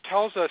Course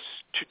tells us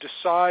to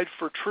decide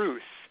for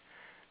truth,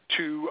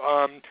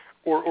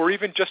 or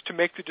even just to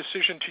make the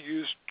decision to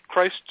use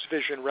Christ's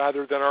vision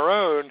rather than our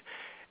own,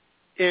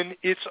 in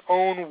its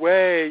own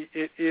way,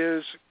 it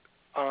is,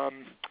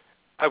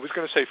 I was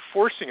going to say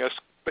forcing us,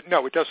 but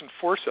no, it doesn't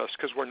force us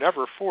because we're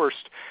never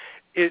forced.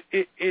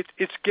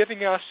 It's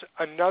giving us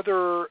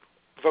another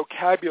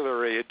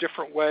vocabulary, a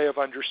different way of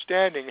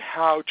understanding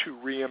how to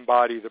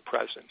re-embody the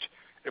present.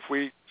 If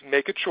we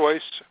make a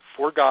choice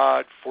for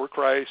God, for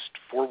Christ,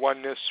 for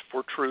oneness,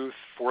 for truth,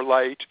 for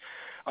light,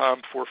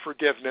 for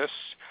forgiveness,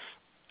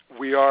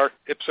 we are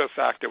ipso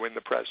facto in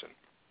the present.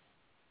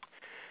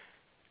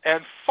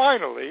 And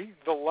finally,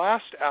 the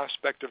last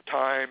aspect of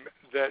time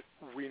that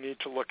we need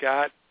to look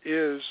at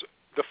is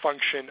the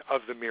function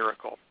of the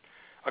miracle.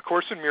 A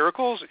Course in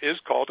Miracles is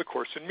called A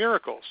Course in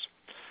Miracles.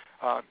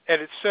 And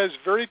it says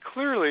very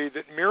clearly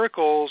that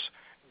miracles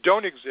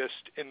don't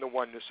exist in the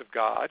oneness of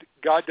God.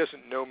 God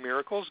doesn't know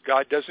miracles.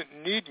 God doesn't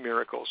need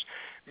miracles.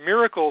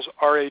 Miracles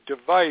are a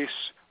device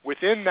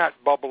within that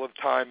bubble of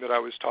time that I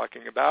was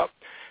talking about.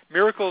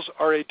 Miracles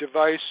are a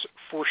device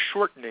for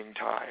shortening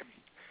time.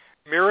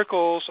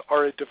 Miracles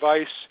are a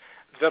device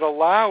that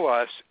allow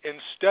us,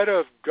 instead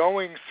of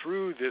going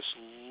through this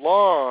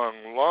long,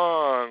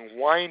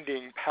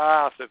 winding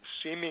path of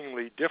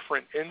seemingly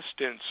different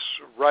instants,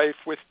 rife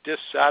with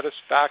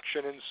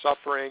dissatisfaction and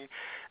suffering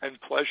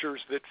and pleasures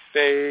that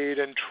fade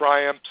and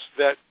triumphs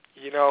that,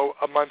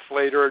 a month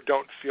later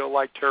don't feel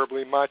like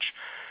terribly much,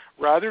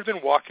 rather than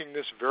walking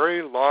this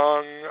very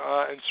long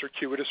and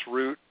circuitous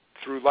route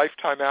through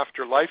lifetime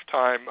after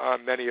lifetime,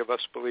 many of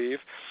us believe,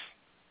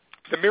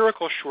 the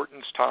miracle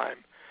shortens time.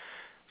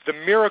 The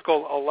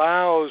miracle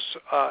allows,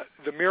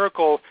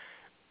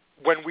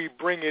 when we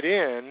bring it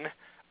in,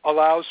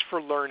 allows for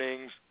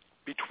learning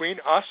between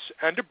us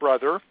and a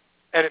brother,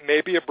 and it may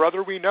be a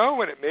brother we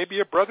know, and it may be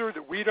a brother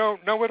that we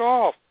don't know at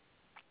all.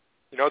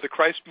 The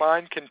Christ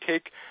mind can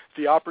take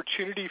the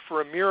opportunity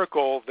for a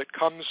miracle that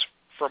comes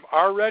from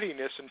our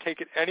readiness and take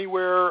it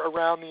anywhere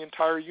around the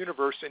entire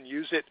universe and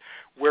use it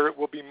where it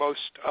will be most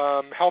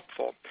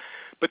helpful.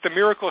 But the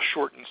miracle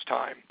shortens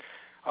time.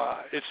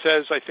 It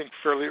says, I think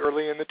fairly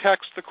early in the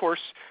text, the Course,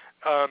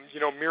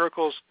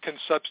 miracles can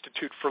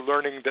substitute for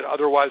learning that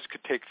otherwise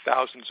could take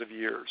thousands of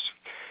years.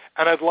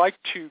 And I'd like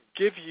to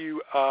give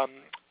you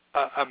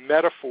a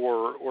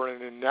metaphor or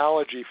an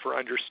analogy for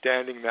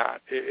understanding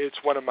that. It's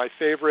one of my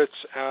favorites.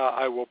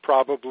 I will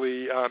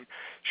probably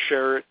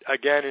share it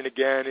again and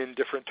again in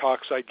different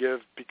talks I give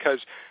because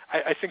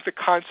I think the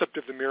concept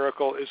of the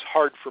miracle is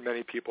hard for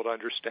many people to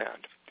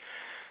understand.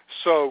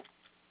 So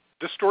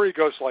the story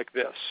goes like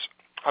this.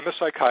 I'm a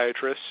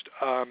psychiatrist.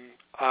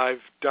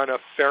 I've done a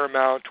fair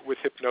amount with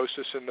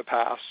hypnosis in the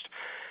past.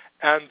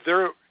 And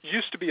there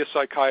used to be a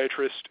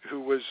psychiatrist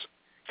who was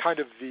kind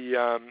of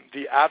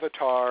the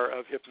avatar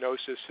of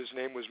hypnosis. His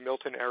name was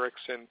Milton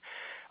Erickson.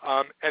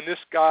 And this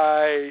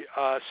guy,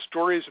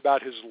 stories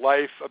about his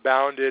life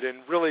abounded and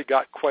really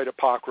got quite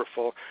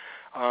apocryphal.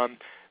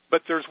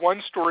 But there's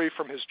one story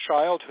from his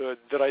childhood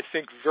that I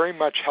think very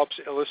much helps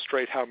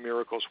illustrate how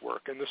miracles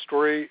work. And the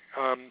story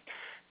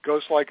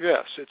goes like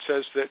this. It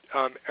says that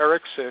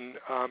Erickson,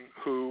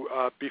 who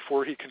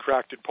before he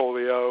contracted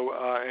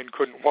polio and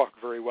couldn't walk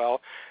very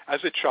well as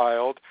a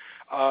child,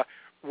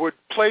 would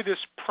play this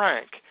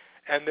prank,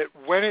 and that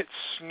when it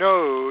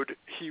snowed,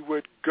 he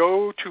would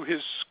go to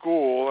his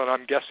school, and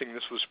I'm guessing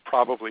this was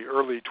probably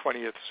early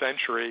 20th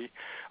century,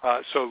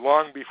 so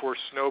long before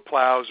snow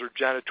plows or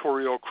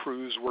janitorial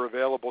crews were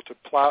available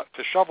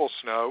to shovel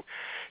snow.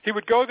 He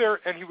would go there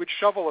and he would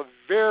shovel a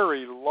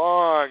very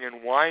long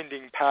and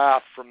winding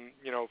path from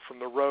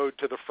the road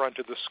to the front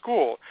of the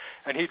school,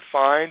 and he'd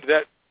find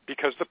that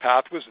because the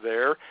path was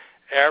there,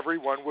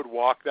 everyone would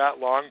walk that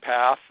long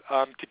path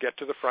to get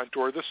to the front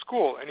door of the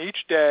school. And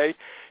each day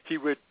he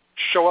would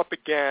show up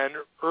again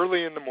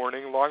early in the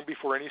morning, long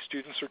before any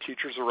students or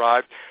teachers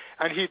arrived,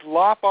 and he'd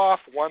lop off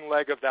one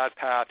leg of that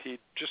path. He'd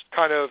just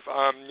kind of,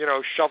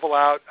 shovel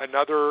out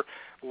another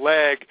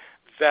leg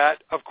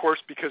that, of course,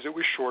 because it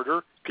was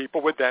shorter,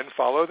 people would then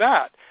follow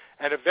that.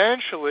 And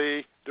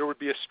eventually there would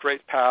be a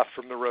straight path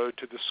from the road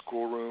to the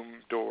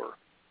schoolroom door.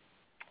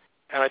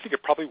 And I think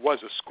it probably was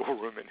a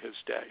schoolroom in his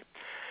day.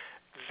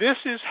 This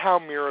is how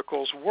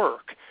miracles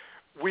work.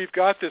 we've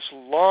got this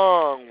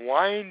long,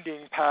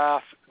 winding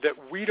path that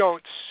we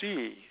don't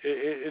see.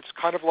 It's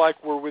kind of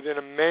like we're within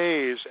a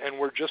maze and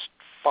we're just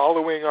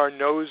following our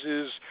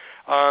noses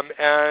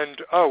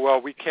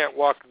we can't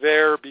walk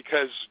there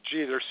because,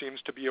 there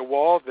seems to be a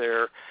wall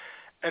there.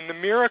 And the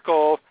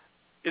miracle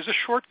is a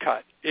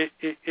shortcut.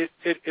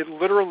 It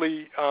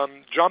literally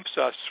jumps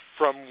us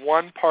from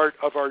one part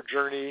of our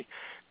journey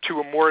to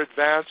a more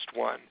advanced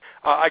one.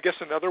 I guess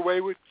another way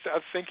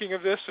of thinking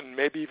of this, and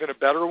maybe even a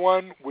better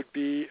one, would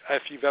be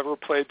if you've ever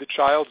played the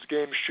child's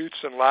game Chutes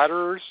and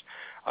Ladders,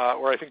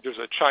 or I think there's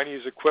a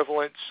Chinese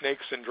equivalent,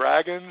 Snakes and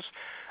Dragons.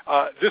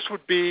 This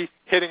would be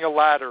hitting a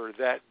ladder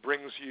that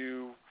brings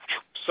you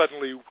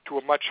suddenly to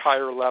a much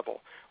higher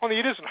level. Only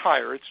it isn't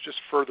higher, it's just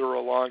further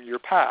along your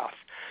path.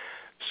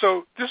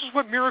 So this is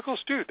what miracles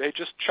do. They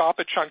just chop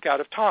a chunk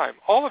out of time.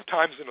 All of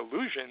time's an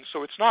illusion,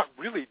 so it's not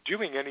really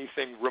doing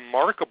anything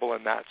remarkable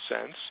in that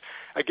sense.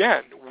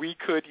 Again, we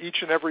could, each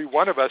and every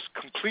one of us,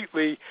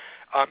 completely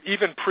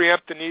even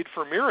preempt the need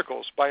for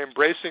miracles by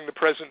embracing the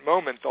present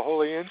moment, the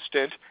holy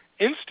instant,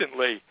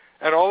 instantly,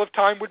 and all of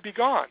time would be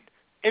gone.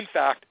 In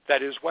fact,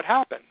 that is what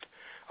happened.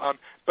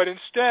 But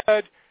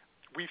instead,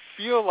 we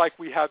feel like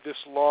we have this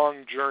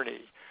long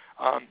journey.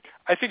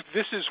 I think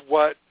this is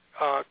what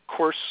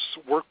course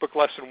workbook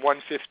lesson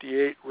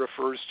 158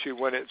 refers to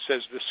when it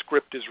says the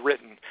script is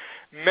written.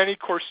 Many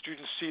course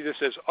students see this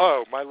as,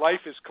 my life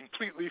is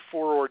completely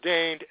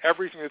foreordained.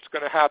 Everything that's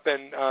going to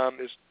happen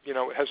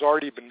has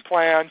already been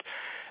planned.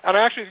 And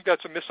I actually think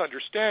that's a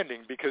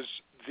misunderstanding because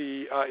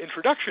the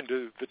introduction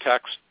to the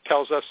text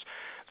tells us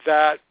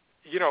that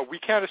we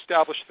can't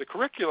establish the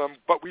curriculum,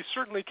 but we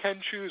certainly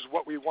can choose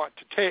what we want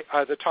to take,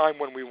 the time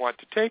when we want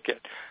to take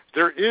it.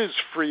 There is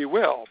free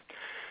will.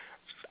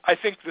 I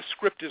think the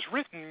script is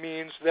written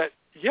means that,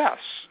 yes,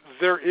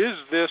 there is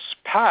this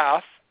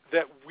path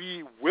that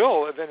we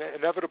will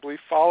inevitably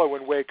follow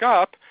and wake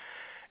up,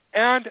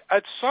 and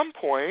at some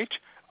point,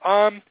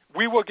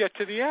 we will get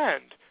to the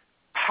end.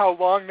 How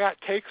long that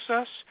takes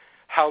us,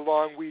 how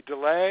long we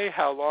delay,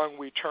 how long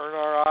we turn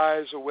our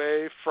eyes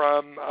away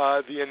from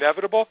the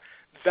inevitable,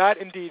 that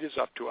indeed is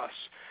up to us.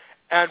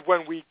 And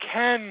when we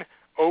can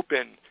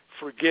open,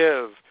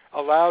 forgive,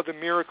 allow the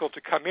miracle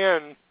to come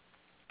in,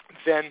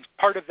 then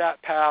part of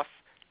that path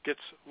gets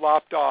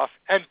lopped off.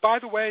 And by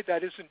the way,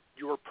 that isn't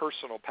your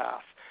personal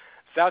path.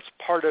 That's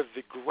part of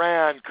the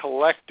grand,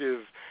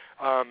 collective,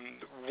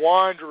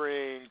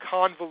 wandering,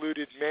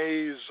 convoluted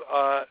maze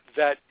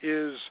that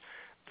is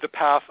the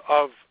path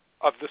of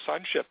the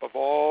sonship of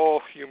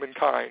all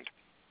humankind.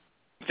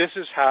 This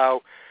is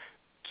how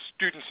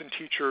students and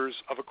teachers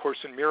of A Course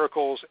in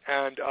Miracles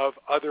and of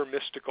other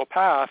mystical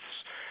paths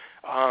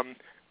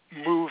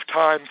move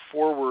time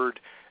forward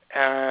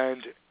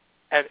and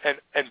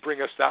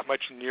bring us that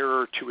much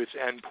nearer to its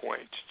end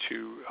point,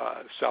 to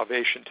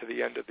salvation, to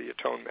the end of the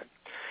atonement.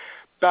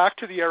 Back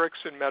to the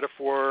Erickson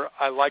metaphor,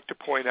 I like to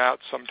point out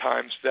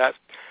sometimes that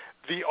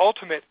the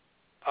ultimate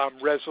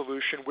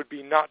resolution would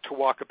be not to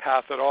walk a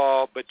path at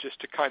all, but just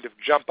to kind of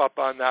jump up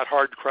on that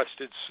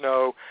hard-crusted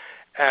snow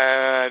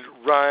and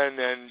run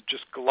and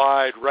just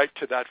glide right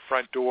to that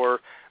front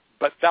door.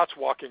 But that's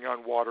walking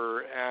on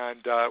water,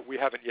 and we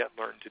haven't yet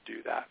learned to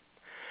do that.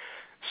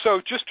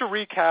 So just to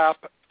recap,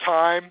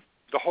 time,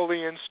 the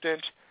holy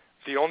instant,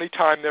 the only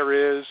time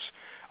there is,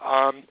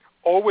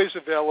 always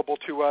available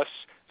to us,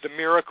 the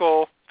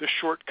miracle, the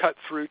shortcut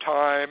through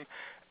time,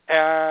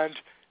 and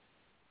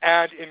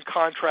in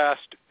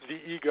contrast, the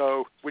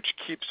ego, which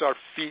keeps our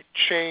feet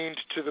chained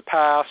to the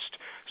past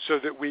so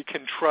that we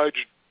can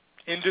trudge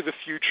into the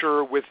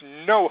future with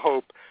no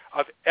hope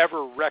of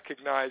ever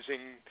recognizing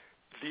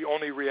the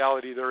only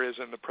reality there is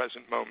in the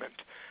present moment.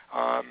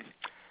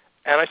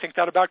 And I think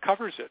that about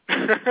covers it.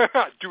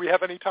 Do we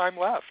have any time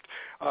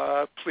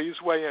left? Please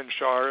weigh in,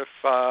 Shar,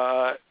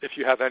 if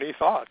you have any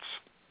thoughts.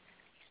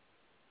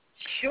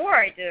 Sure,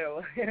 I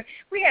do.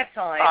 We have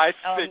time. I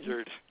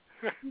figured.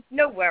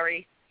 No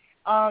worries.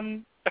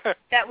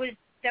 That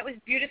was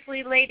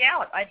beautifully laid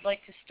out. I'd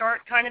like to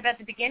start kind of at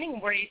the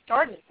beginning where you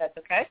started, if that's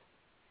okay.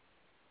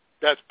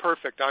 That's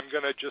perfect. I'm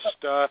going to just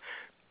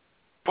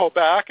pull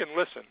back and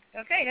listen.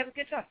 Okay, have a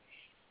good time.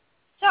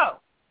 So,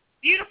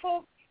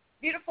 beautiful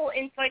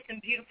insights and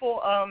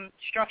beautiful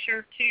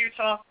structure to your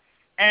talk.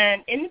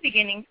 And in the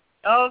beginning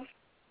of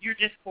your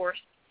discourse,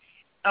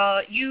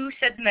 you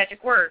said the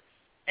magic words.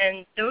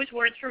 And those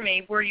words for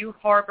me were you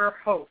harbor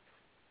hope.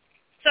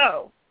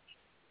 So,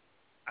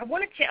 I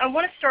want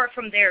to start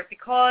from there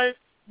because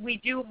we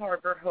do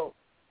harbor hope.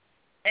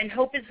 And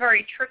hope is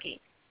very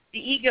tricky. The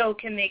ego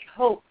can make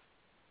hope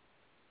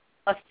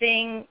a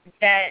thing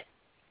that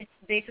it's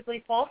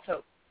basically false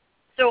hope.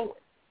 So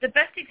the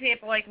best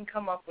example I can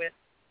come up with,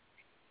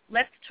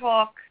 let's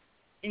talk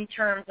in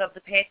terms of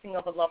the passing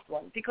of a loved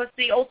one, because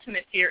the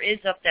ultimate fear is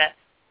of death.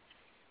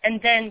 And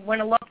then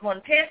when a loved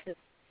one passes,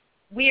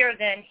 we are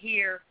then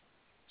here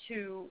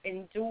to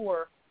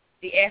endure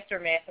the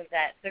aftermath of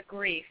that, the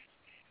grief,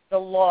 the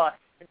loss,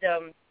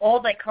 all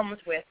that comes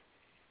with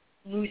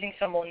losing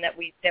someone that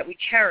we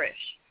cherish.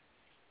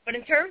 But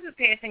in terms of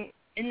passing,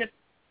 in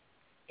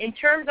in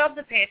terms of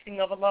the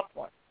passing of a loved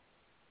one,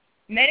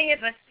 many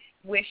of us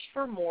wish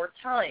for more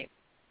time.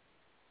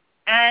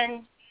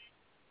 And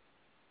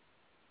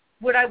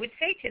what I would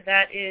say to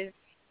that is,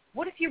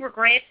 what if you were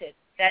granted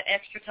that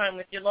extra time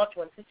with your loved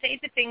one to say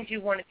the things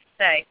you wanted to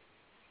say,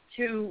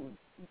 to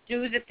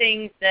do the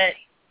things that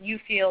you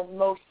feel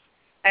most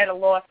at a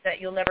loss that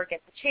you'll never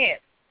get the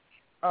chance,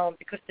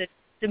 because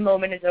the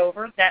moment is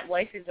over, that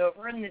life is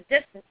over, and the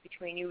distance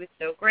between you is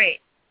so great.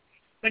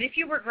 But if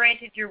you were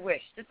granted your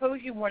wish, suppose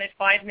you wanted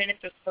 5 minutes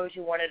or suppose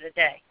you wanted a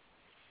day.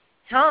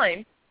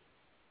 Time,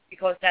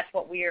 because that's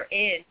what we are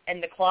in,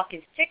 and the clock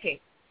is ticking,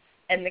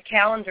 and the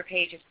calendar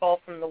pages fall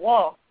from the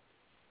wall,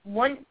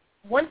 once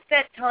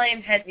that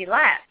time has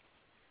elapsed,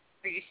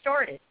 or you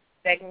started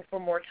begging for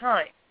more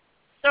time.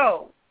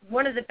 So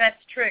one of the best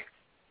tricks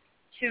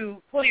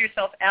to pull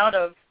yourself out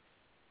of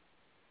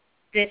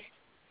this,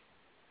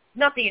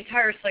 not the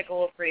entire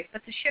cycle of grief,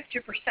 but to shift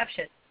your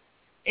perception,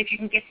 if you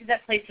can get to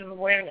that place of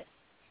awareness,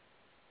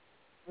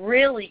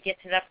 really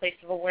get to that place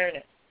of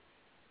awareness,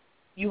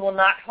 you will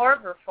not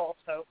harbor false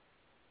hope.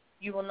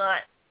 You will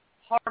not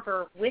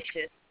harbor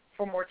wishes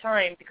for more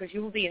time because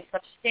you will be in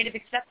such a state of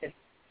acceptance.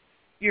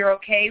 You're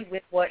okay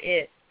with what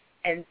is.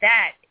 And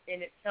that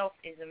in itself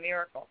is a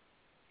miracle.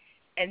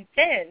 And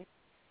then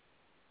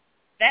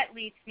that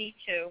leads me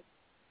to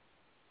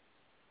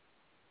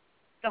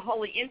the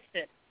holy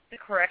instant, the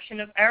correction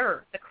of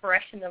error, the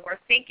correction of our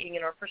thinking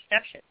and our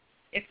perception.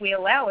 If we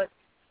allow it,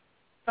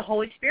 the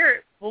Holy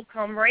Spirit will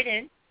come right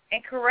in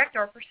and correct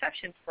our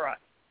perceptions for us.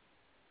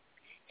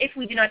 If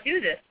we do not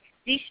do this,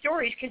 these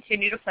stories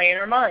continue to play in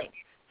our mind.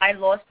 I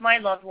lost my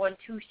loved one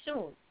too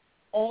soon.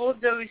 All of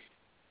those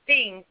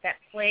things that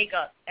plague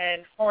us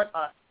and haunt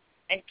us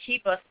and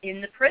keep us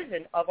in the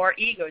prison of our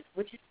egos,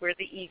 which is where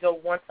the ego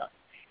wants us.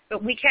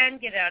 But we can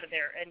get out of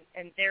there,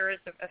 and there is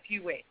a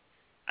few ways.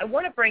 I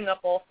want to bring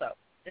up also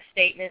the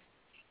statement,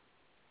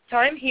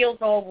 time heals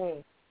all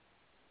wounds.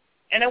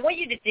 And I want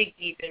you to dig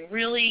deep and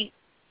really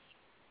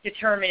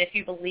determine if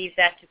you believe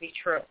that to be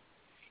true.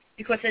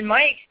 Because in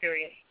my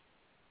experience,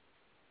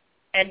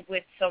 and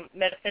with some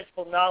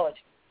metaphysical knowledge,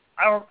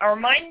 our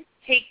minds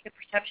take the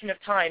perception of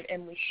time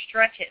and we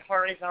stretch it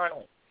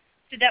horizontally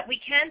so that we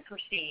can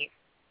perceive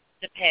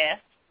the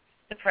past,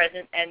 the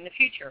present, and the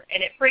future.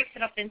 And it breaks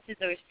it up into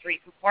those three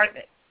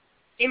compartments.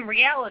 In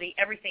reality,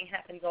 everything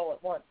happens all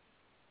at once.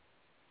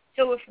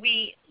 So if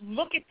we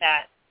look at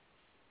that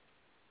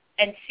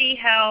and see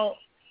how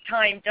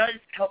time does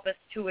help us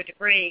to a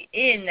degree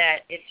in that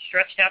it's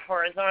stretched out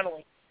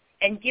horizontally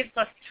and gives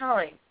us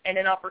time and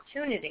an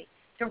opportunity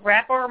to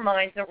wrap our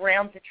minds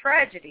around the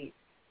tragedies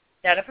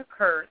that have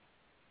occurred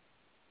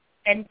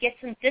and get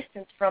some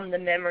distance from the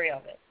memory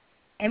of it.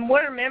 And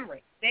what are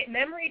memories?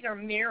 Memories are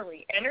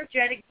merely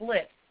energetic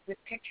blips with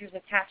pictures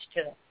attached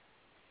to them.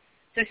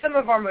 So some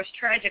of our most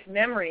tragic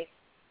memories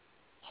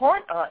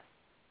haunt us,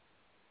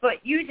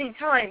 but using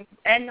time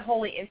and the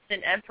holy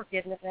instant and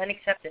forgiveness and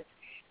acceptance,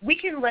 we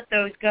can let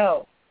those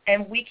go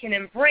and we can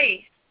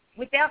embrace,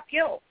 without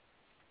guilt,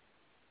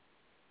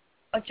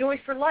 a joy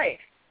for life,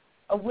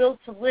 a will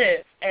to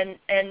live, and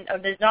a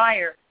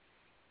desire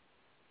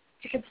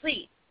to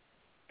complete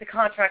the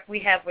contract we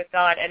have with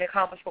God and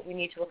accomplish what we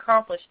need to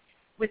accomplish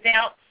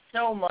without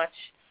so much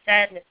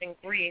sadness and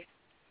grief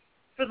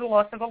for the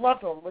loss of a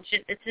loved one, which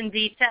it's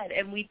indeed sad,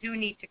 and we do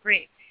need to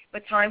grieve.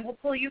 But time will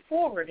pull you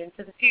forward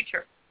into the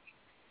future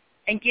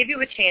and give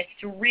you a chance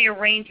to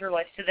rearrange your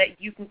life so that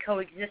you can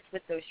coexist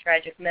with those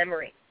tragic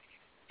memories.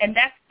 And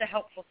that's the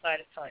helpful side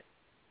of time.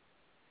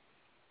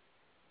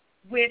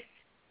 With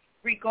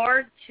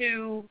regard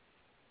to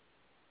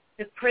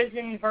the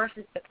prison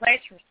versus the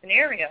classroom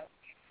scenario,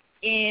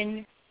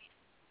 in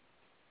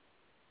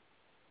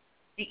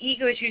the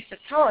ego's use of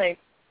time,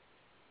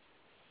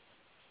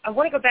 I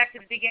want to go back to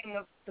the beginning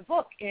of the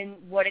book in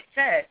what it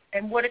says.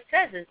 And what it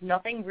says is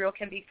nothing real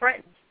can be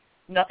threatened.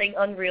 Nothing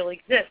unreal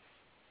exists.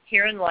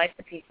 Herein lies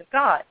the peace of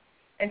God.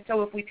 And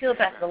so if we peel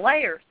back the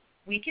layers,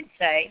 we can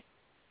say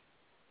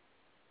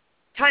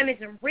time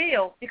isn't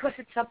real because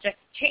it's subject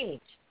to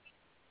change.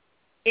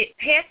 It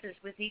passes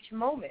with each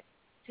moment.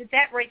 So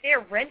that right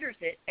there renders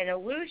it an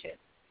illusion.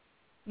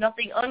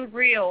 Nothing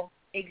unreal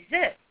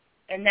exists.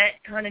 And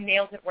that kind of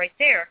nails it right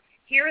there.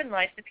 Herein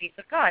lies the peace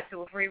of God.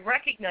 So if we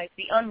recognize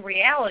the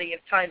unreality of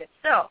time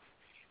itself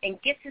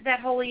and get to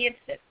that holy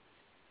instant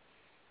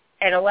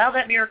and allow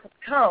that miracle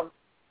to come,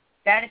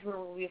 that is where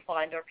we will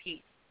find our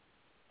peace.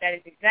 That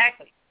is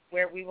exactly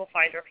where we will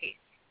find our peace.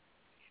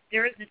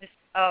 There is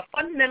a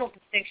fundamental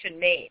distinction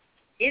made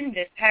in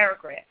this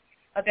paragraph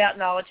about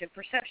knowledge and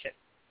perception,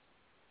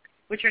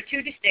 which are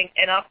two distinct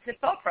and opposite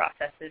thought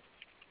processes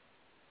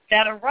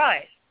that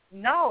arise.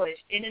 Knowledge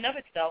in and of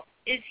itself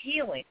is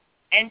healing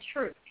and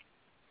truth.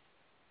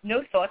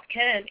 No thoughts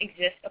can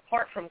exist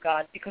apart from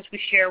God because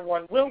we share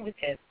one will with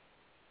Him.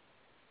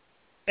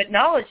 But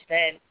knowledge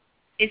then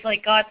is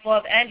like God's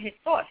love and His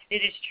thoughts.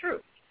 It is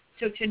truth.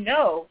 So to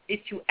know is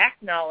to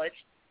acknowledge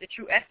the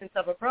true essence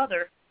of a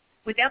brother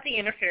without the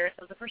interference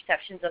of the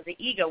perceptions of the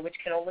ego, which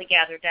can only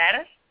gather data,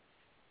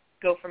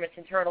 go from its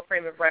internal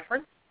frame of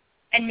reference,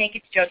 and make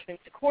its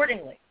judgments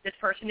accordingly. This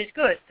person is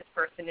good. This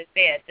person is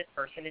bad. This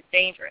person is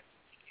dangerous.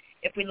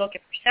 If we look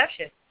at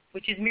perception,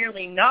 which is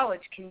merely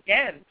knowledge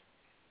condemned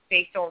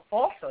based on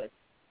falsehood,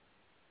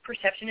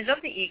 perception is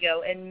of the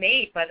ego and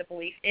made by the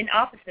belief in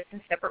opposites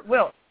and separate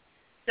wills.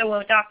 So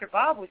when Dr.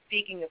 Bob was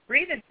speaking of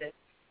grievances,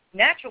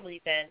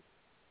 naturally then,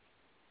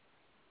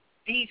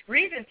 these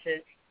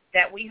grievances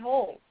that we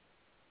hold,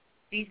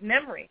 these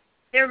memories,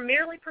 they're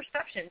merely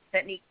perceptions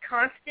that need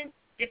constant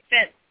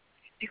defense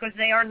because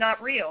they are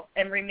not real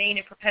and remain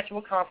in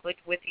perpetual conflict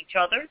with each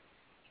other,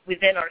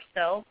 within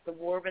ourselves, the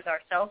war with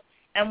ourselves,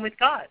 and with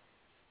God.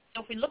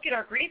 So if we look at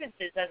our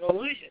grievances as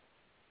illusions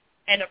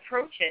and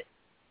approach it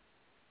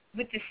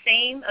with the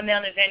same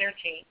amount of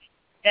energy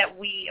that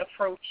we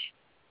approach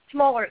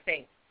smaller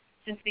things,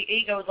 since the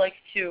ego likes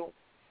to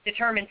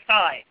determine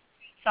size.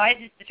 Size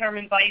is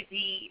determined by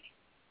the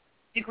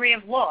degree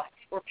of loss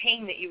or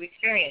pain that you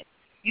experience.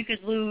 You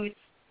could lose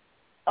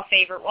a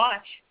favorite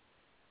watch,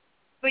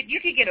 but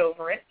you could get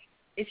over it.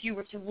 If you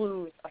were to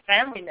lose a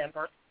family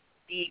member,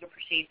 the ego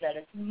perceives that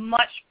as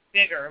much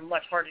bigger and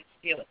much harder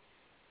to deal with.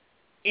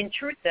 In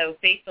truth, though,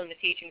 based on the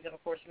teachings of A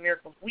Course in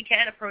Miracles, we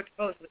can approach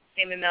both with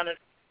the same amount of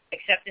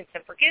acceptance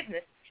and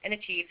forgiveness and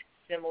achieve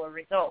similar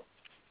results.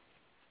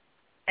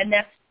 And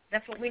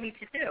that's what we need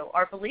to do.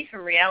 Our belief in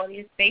reality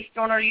is based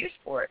on our use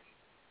for it.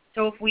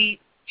 So if we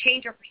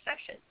change our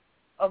perception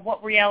of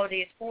what reality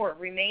is for,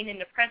 remain in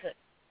the present,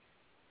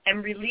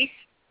 and release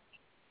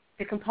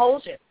the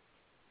compulsion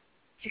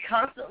to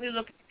constantly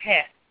look at the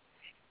past,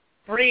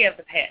 free of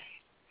the past,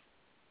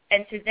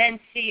 and to then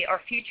see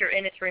our future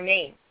in its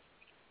remains,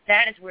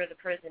 that is where the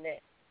prison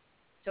is.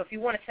 So if you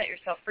want to set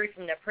yourself free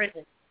from that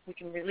prison, we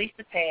can release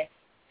the past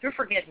through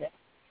forgiveness,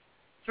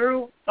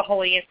 through the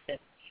holy instant.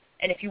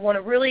 And if you want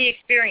to really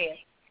experience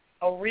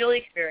a real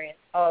experience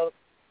of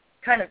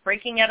kind of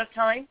breaking out of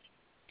time,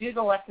 do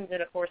the lessons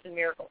in A Course in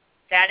Miracles.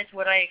 That is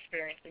what I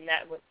experienced, and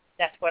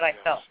that's what I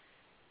felt.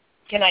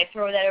 Can I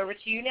throw that over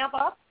to you now,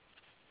 Bob?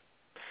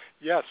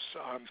 Yes,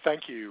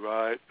 thank you.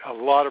 A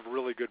lot of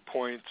really good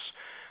points,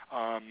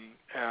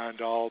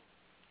 and I'll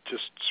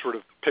just sort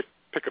of pick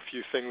a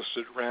few things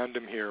at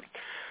random here.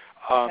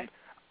 Okay.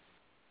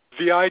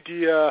 The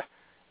idea,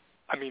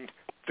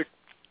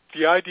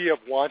 the idea of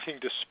wanting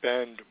to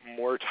spend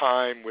more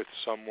time with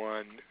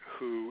someone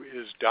who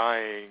is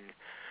dying.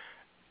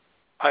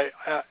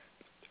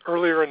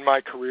 Earlier in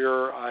my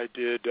career, I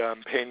did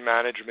pain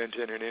management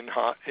in an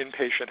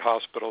inpatient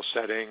hospital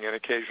setting, and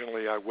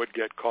occasionally I would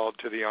get called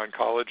to the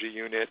oncology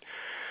unit.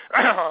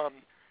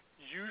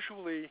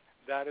 Usually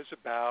that is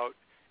about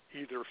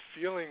either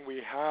feeling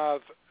we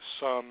have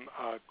some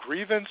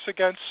grievance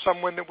against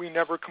someone that we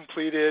never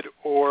completed,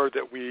 or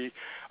that we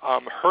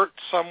hurt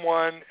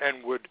someone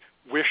and would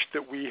wish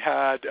that we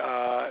had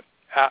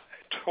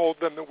told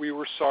them that we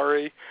were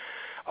sorry,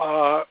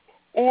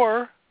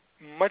 or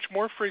much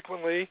more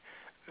frequently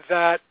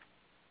that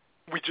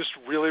we just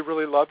really,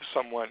 really love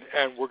someone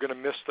and we're going to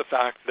miss the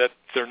fact that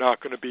they're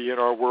not going to be in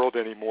our world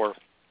anymore.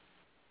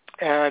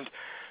 And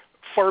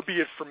far be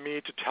it from me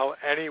to tell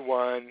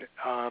anyone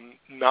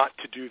not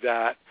to do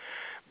that,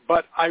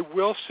 but I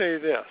will say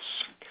this: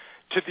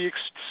 to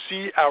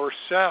see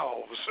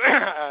ourselves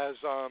as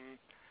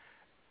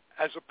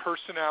a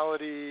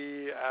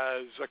personality,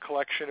 as a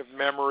collection of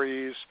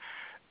memories,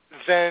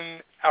 then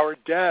our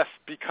death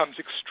becomes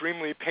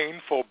extremely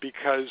painful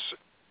because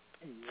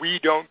we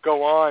don't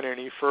go on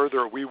any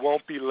further. We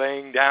won't be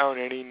laying down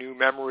any new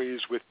memories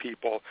with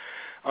people.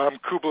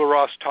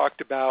 Kubler-Ross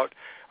talked about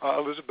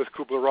Elizabeth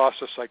Kubler-Ross,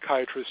 a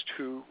psychiatrist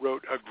who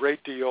wrote a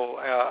great deal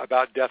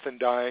about death and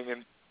dying,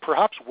 and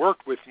perhaps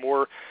worked with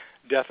more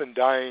death and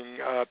dying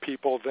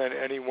people than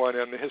anyone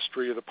in the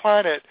history of the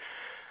planet.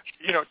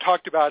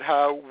 Talked about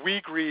how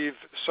we grieve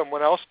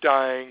someone else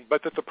dying,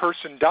 but that the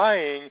person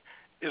dying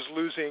is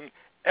losing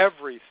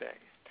everything.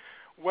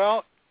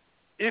 Well,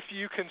 if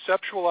you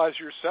conceptualize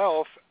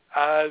yourself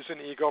as an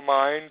ego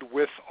mind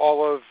with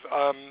all of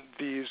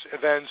these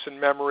events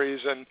and memories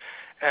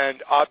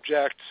and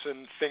objects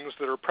and things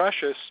that are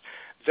precious,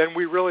 then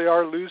we really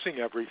are losing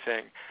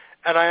everything.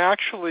 And I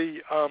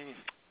actually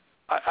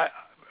I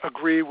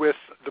agree with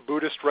the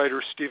Buddhist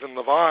writer Stephen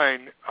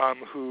Levine,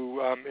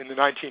 who in the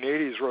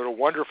 1980s wrote a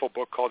wonderful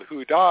book called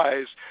Who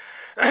Dies,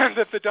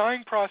 that the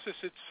dying process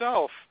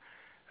itself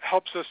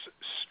helps us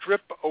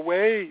strip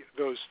away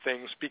those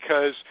things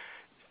because,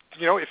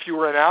 if you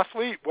were an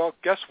athlete, well,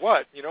 guess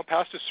what?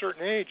 Past a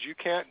certain age, you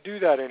can't do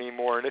that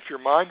anymore. And if your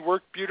mind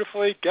worked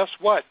beautifully, guess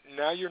what?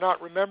 Now you're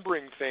not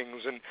remembering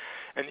things.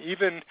 And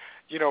even,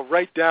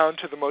 right down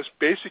to the most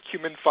basic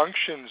human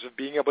functions of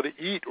being able to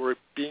eat or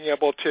being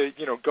able to,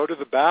 go to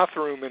the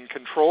bathroom and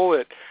control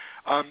it,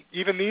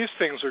 even these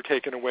things are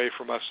taken away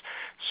from us.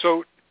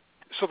 So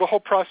the whole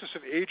process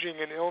of aging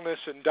and illness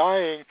and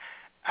dying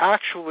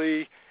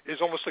actually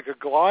is almost like a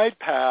glide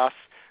path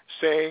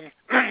saying,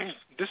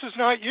 this is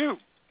not you.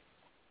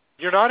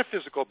 You're not a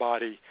physical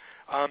body.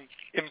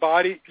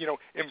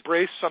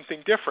 Embrace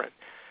something different.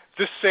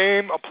 The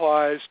same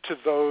applies to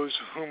those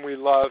whom we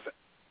love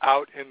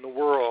out in the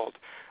world.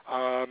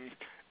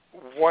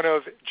 one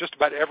of just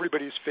about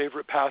everybody's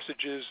favorite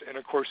passages in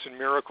A Course in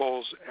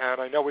Miracles, and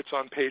I know it's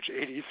on page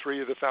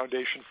 83 of the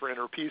Foundation for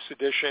Inner Peace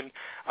edition.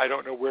 I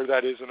don't know where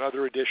that is in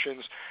other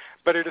editions,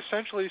 but it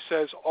essentially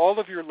says all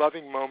of your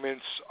loving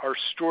moments are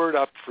stored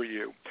up for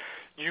you.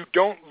 You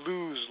don't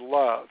lose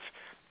love.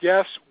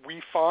 Yes,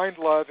 we find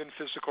love in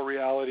physical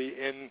reality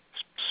in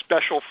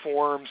special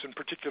forms, in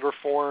particular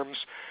forms,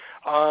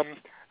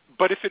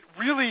 but if it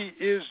really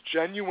is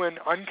genuine,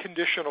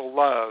 unconditional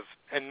love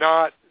and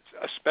not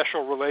a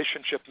special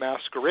relationship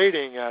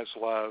masquerading as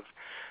love,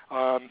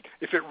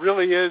 if it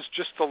really is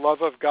just the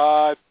love of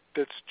God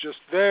that's just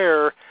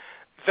there,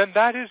 then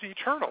that is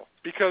eternal,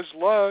 because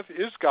love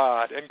is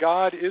God and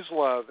God is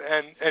love,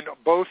 and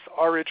both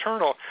are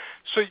eternal.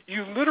 So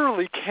you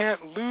literally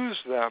can't lose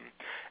them.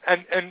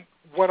 And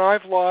when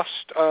I've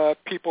lost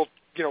people,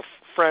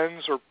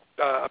 friends or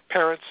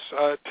parents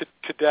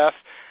to death,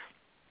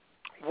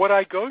 what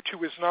I go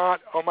to is not,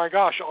 oh my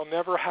gosh, I'll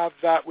never have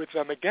that with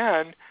them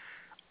again.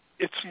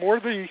 It's more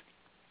the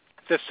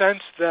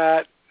sense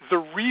that the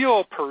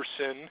real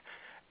person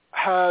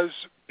has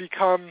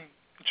become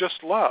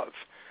just love.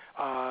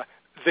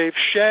 They've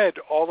shed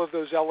all of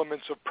those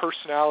elements of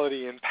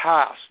personality and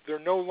past. They're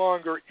no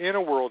longer in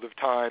a world of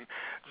time.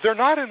 They're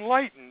not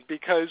enlightened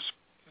because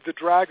the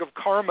drag of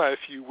karma, if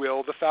you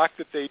will, the fact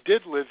that they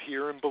did live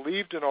here and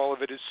believed in all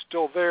of it is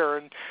still there.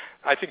 And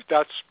I think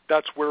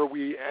that's where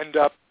we end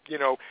up,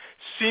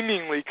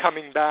 seemingly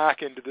coming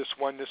back into this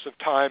oneness of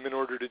time in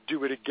order to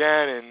do it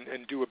again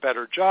and do a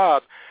better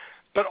job.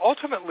 But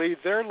ultimately,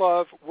 their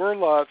love, we're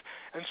love.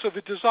 And so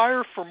the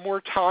desire for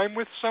more time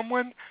with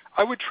someone,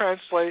 I would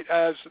translate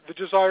as the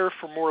desire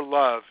for more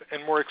love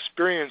and more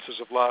experiences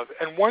of love.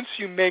 And once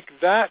you make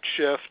that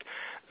shift,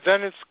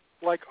 then it's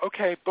like,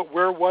 okay, but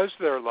where was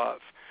their love?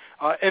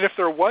 And if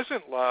there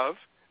wasn't love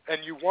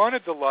and you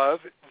wanted the love,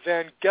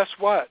 then guess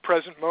what?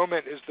 Present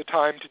moment is the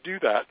time to do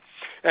that.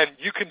 And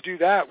you can do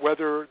that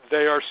whether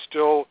they are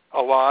still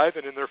alive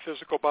and in their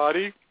physical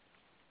body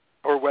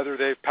or whether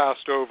they've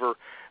passed over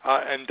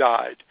and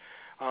died.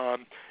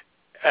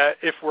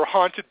 If we're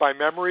haunted by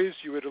memories,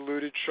 you had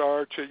alluded,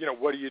 Shar, to,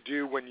 what do you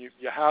do when you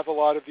have a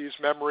lot of these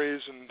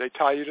memories and they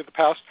tie you to the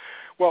past?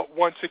 Well,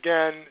 once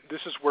again,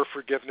 this is where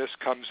forgiveness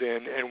comes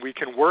in, and we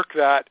can work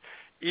that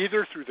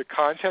either through the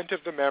content of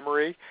the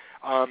memory.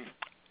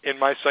 In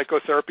my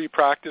psychotherapy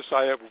practice,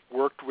 I have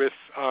worked with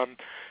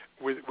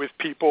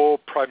people,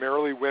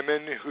 primarily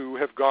women, who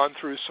have gone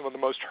through some of the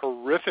most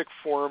horrific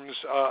forms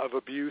of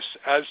abuse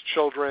as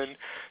children,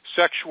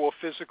 sexual,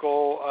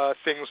 physical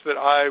things that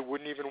I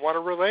wouldn't even want to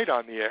relate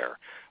on the air.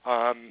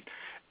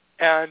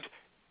 And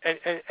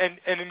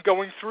in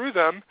going through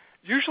them,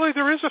 usually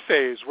there is a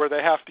phase where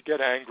they have to get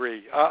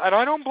angry, and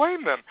I don't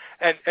blame them,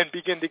 and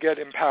begin to get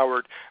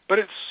empowered. But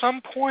at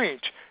some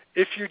point,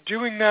 if you're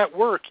doing that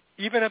work,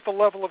 even at the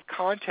level of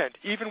content,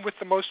 even with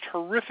the most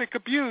horrific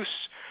abuse,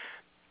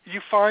 you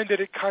find that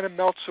it kind of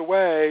melts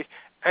away,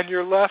 and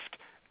you're left,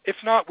 if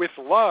not with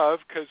love,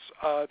 because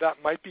that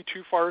might be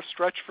too far a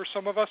stretch for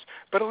some of us,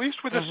 but at least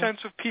with a sense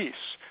of peace.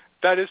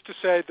 That is to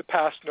say, the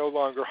past no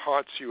longer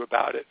haunts you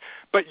about it.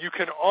 But you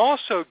can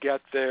also get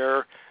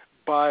there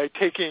by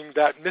taking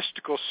that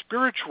mystical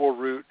spiritual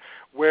route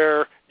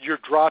where you're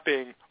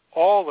dropping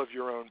all of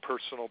your own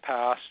personal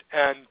past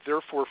and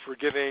therefore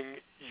forgiving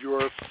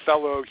your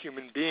fellow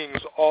human beings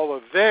all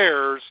of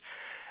theirs.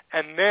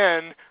 And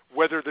then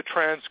whether the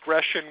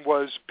transgression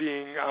was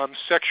being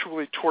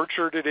sexually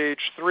tortured at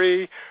age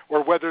 3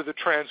 or whether the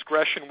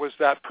transgression was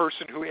that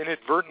person who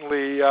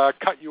inadvertently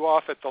cut you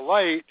off at the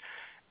light,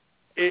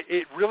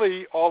 it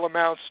really all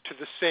amounts to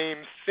the same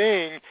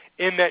thing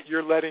in that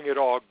you're letting it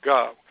all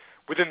go.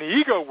 Within the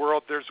ego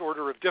world, there's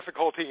order of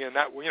difficulty, and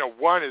that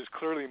one is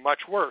clearly much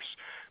worse.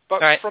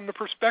 But from the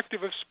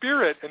perspective of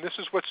spirit, and this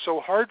is what's so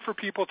hard for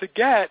people to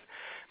get,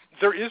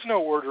 there is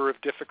no order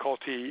of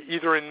difficulty,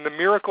 either in the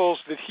miracles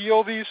that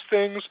heal these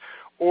things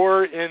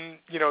or in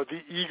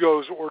the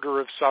ego's order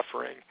of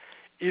suffering.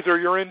 Either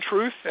you're in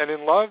truth and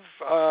in love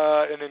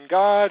and in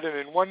God and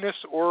in oneness,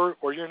 or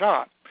you're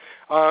not.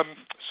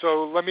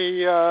 So let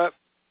me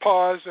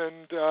pause,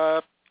 and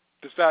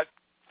does that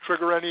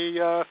trigger any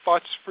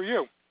thoughts for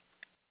you?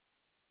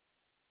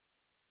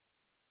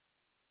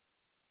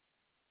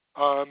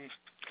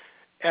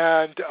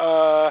 And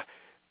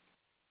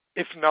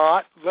if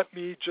not, let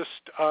me just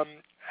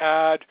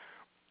add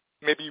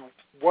maybe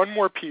one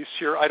more piece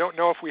here. I don't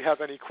know if we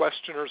have any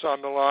questioners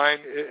on the line.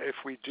 If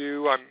we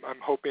do, I'm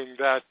hoping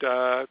that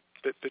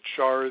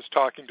Shar is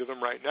talking to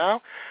them right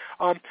now.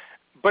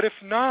 But if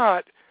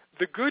not,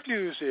 the good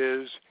news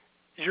is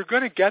you're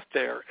going to get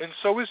there, and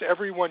so is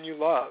everyone you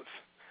love.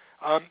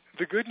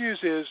 The good news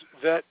is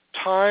that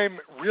time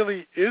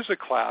really is a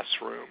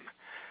classroom,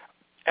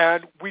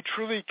 and we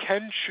truly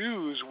can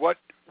choose what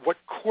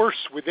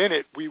course within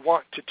it we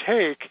want to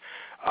take.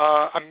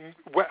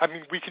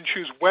 We can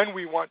choose when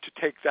we want to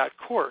take that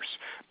course,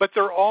 but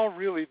they're all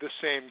really the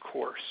same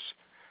course.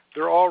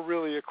 They're all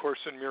really A Course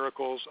in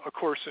Miracles, A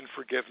Course in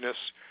Forgiveness,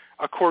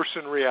 A Course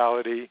in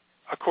Reality,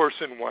 A Course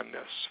in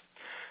Oneness.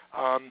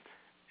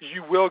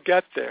 You will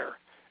get there.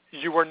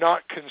 you are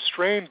not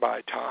constrained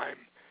by time.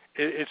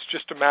 It's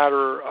just a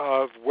matter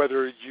of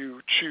whether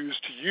you choose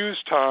to use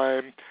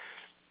time,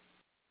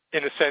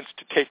 in a sense,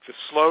 to take the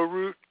slow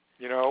route.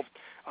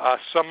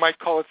 Some might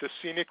call it the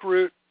scenic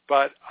route,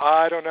 but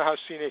I don't know how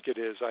scenic it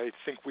is. I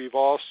think we've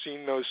all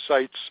seen those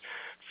sites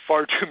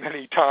far too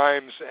many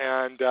times,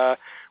 and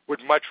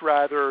would much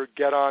rather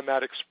get on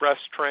that express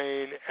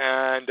train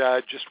and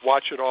just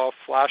watch it all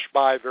flash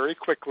by very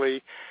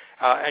quickly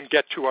and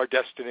get to our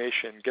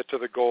destination, get to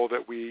the goal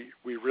that we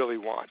really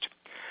want.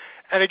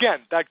 And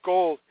again, that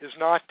goal is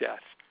not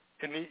death.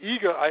 In the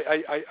ego,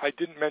 I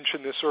didn't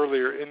mention this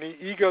earlier, in the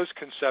ego's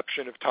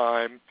conception of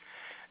time,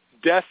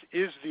 death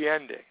is the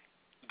ending.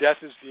 Death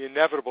is the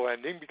inevitable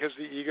ending because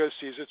the ego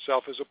sees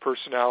itself as a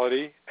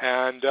personality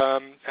and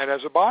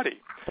as a body.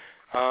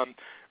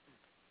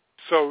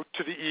 So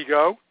to the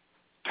ego,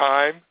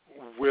 time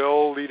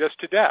will lead us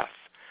to death.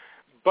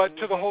 But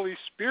to the Holy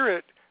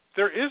Spirit,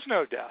 there is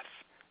no death.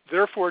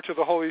 Therefore, to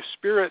the Holy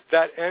Spirit,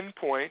 that end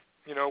point,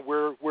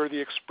 where the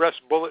express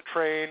bullet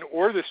train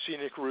or the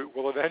scenic route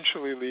will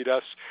eventually lead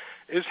us,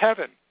 is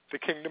heaven, the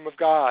kingdom of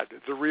God,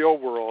 the real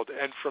world,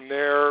 and from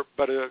there,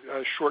 but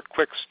a short,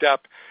 quick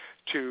step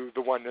to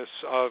the oneness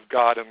of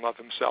God and love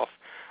himself.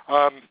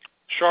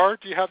 Shar,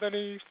 do you have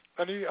any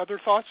other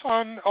thoughts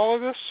on all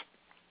of this?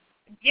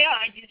 Yeah,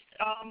 I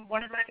just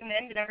want to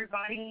recommend that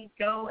everybody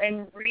go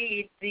and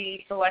read the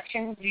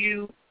selections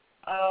you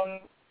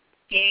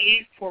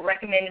gave for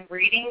recommended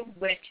reading,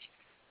 which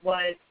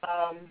was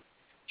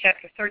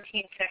Chapter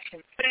 13,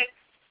 Section 6,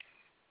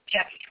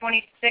 Chapter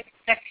 26,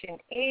 Section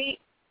 8.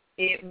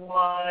 It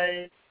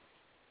was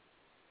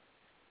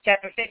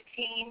Chapter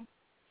 15,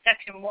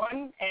 Section 1,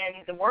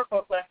 and the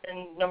workbook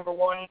lesson number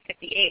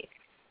 158.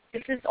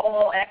 This is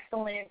all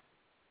excellent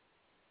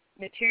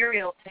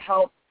material to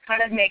help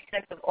kind of make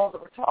sense of all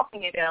that we're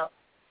talking about.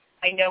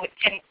 I know it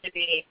tends to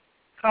be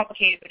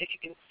complicated, but if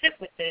you can sit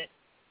with it,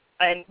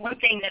 and one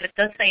thing that it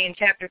does say in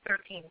Chapter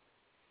 13,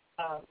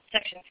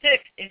 Section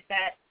 6, is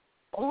that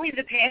only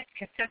the past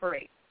can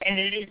separate, and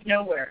it is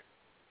nowhere.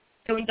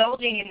 So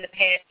indulging in the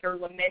past or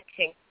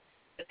lamenting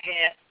the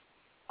past,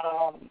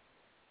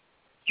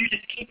 you're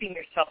just keeping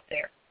yourself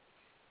there.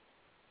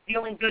 The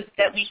only good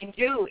that we can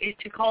do is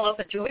to call up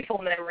a joyful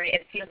memory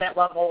and feel that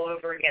love all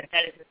over again.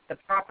 That is the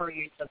proper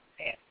use of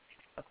the past,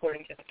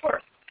 according to the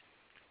Course.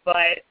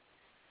 But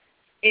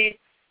it's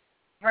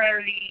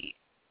very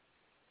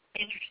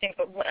interesting.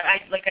 But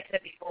like I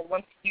said before,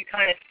 once you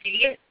kind of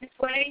see it this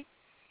way,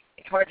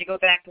 it's hard to go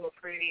back to a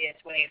previous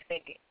way of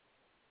thinking.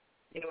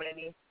 You know what I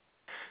mean?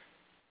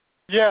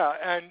 Yeah,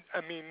 and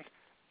I mean,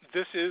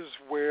 this is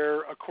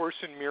where A Course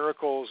in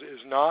Miracles is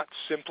not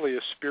simply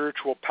a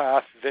spiritual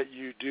path that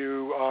you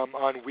do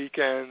on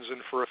weekends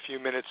and for a few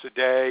minutes a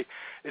day.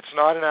 It's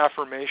not an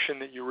affirmation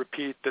that you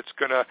repeat that's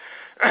going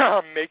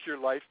to make your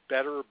life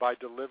better by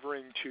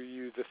delivering to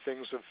you the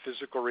things of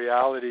physical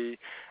reality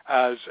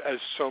as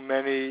so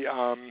many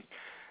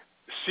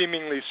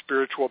seemingly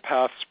spiritual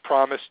paths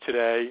promise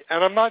today.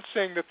 And I'm not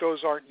saying that those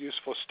aren't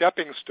useful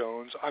stepping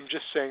stones. I'm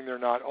just saying they're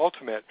not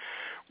ultimate.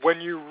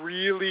 When you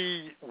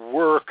really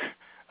work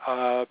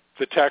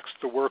the text,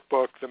 the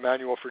workbook, the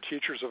manual for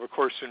teachers of A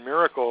Course in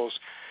Miracles,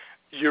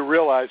 you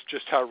realize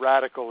just how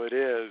radical it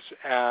is.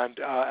 And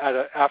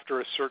after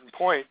a certain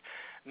point,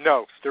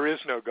 no, there is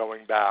no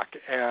going back.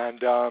 And,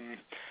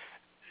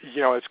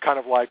 it's kind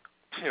of like,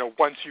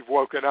 once you've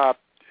woken up,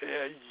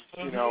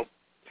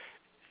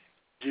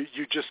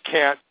 you just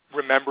can't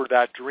remember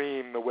that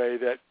dream the way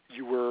that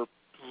you were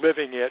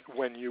living it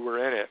when you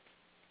were in it.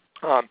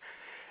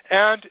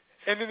 And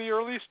in the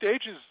early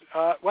stages,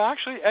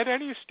 actually at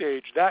any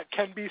stage, that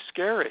can be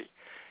scary.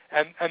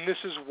 And this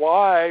is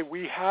why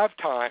we have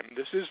time.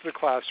 This is the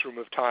classroom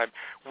of time.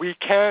 We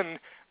can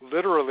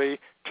literally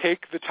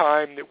take the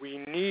time that we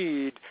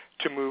need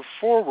to move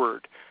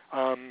forward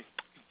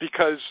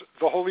because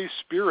the Holy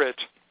Spirit,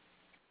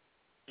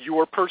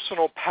 your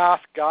personal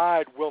path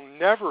guide, will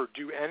never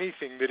do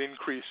anything that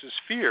increases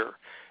fear.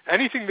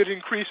 Anything that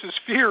increases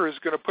fear is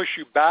going to push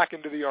you back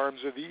into the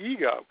arms of the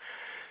ego.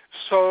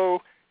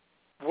 So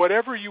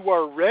whatever you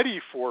are ready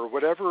for,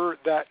 whatever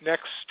that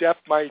next step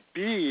might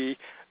be,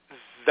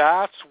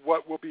 that's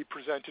what will be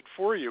presented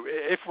for you.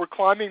 If we're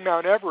climbing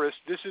Mount Everest,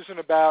 this isn't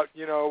about,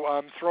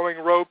 throwing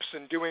ropes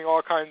and doing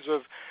all kinds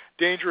of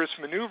dangerous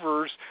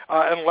maneuvers,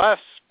 unless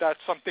that's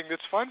something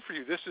that's fun for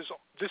you. This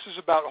is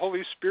about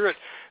Holy Spirit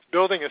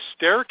building a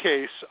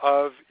staircase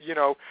of,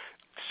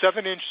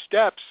 7-inch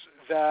steps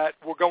that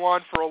will go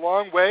on for a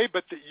long way,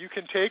 but that you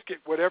can take at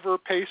whatever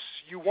pace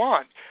you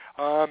want,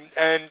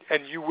 and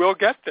you will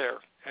get there.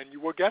 And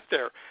you will get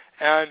there.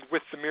 And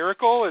with the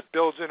miracle, it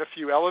builds in a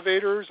few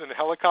elevators and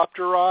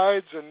helicopter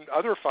rides and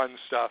other fun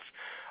stuff.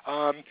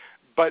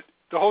 But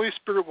the Holy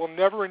Spirit will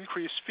never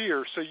increase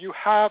fear, so you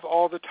have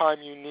all the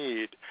time you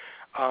need.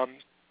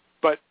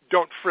 But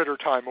don't fritter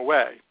time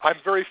away. I'm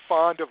very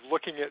fond of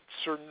looking at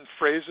certain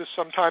phrases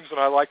sometimes, and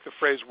I like the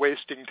phrase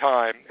wasting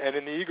time. And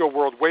in the ego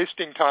world,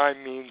 wasting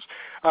time means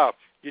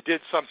you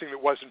did something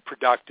that wasn't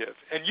productive.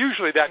 And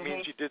usually that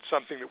means you did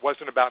something that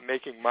wasn't about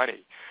making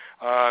money.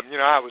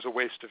 It was a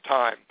waste of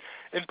time.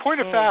 In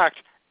point of fact,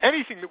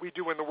 anything that we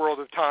do in the world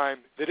of time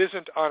that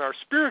isn't on our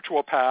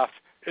spiritual path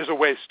is a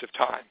waste of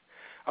time.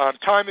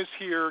 Time is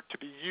here to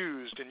be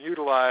used and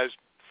utilized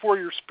for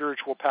your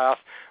spiritual path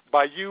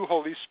by you,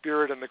 Holy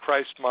Spirit, and the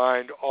Christ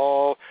mind,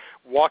 all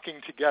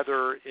walking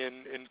together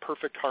in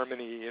perfect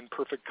harmony, in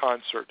perfect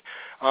concert.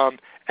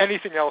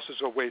 Anything else is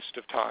a waste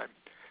of time.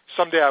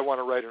 Someday I want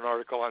to write an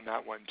article on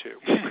that one, too.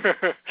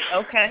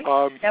 Okay.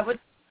 I'll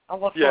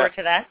look forward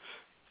to that.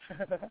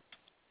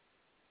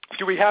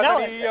 Do we have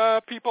any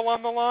people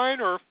on the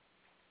line? Or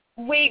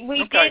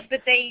we did,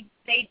 but they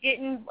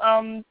didn't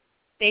want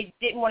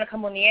to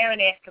come on the air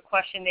and ask a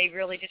question. They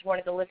really just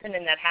wanted to listen,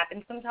 and that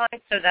happens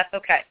sometimes, so that's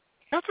okay.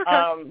 That's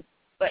okay.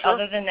 But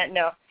other than that,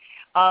 no.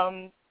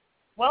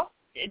 Well,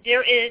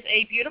 there is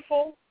a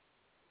beautiful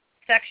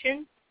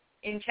section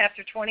in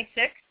chapter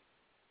 26.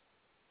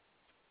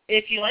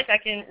 If you like, I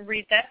can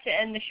read that to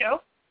end the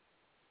show.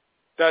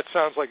 That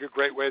sounds like a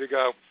great way to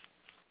go.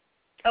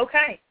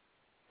 Okay.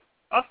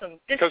 Awesome.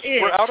 Because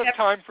we're out of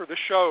time for the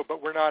show,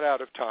 but we're not out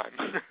of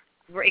time.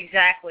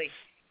 Exactly.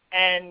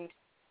 And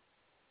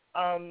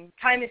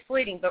time is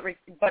fleeting,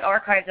 but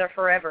archives are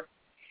forever.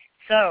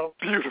 So.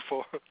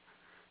 Beautiful.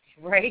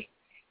 Right?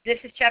 This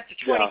is chapter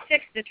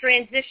 26, the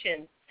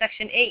transition,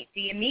 section 8,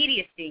 the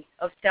immediacy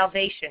of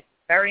salvation.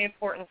 Very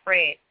important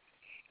phrase.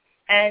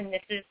 And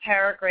this is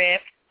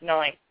paragraph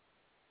 9.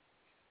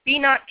 Be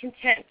not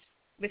content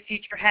with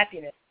future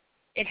happiness.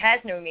 It has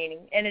no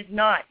meaning and is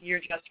not your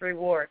just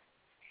reward.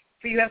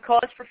 For you have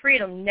cause for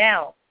freedom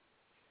now.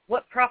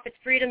 What profits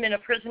freedom in a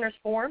prisoner's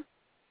form?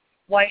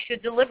 Why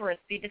should deliverance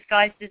be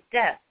disguised as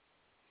death?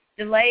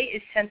 Delay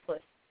is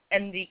senseless,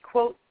 and the,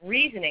 quote,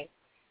 reasoning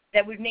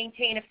that would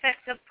maintain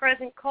effects of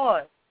present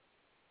cause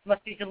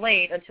must be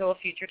delayed until a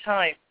future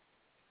time.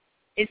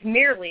 Is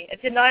merely a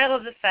denial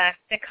of the fact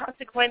that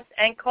consequence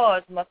and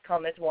cause must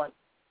come as one.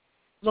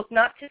 Look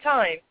not to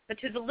time, but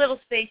to the little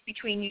space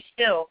between you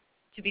still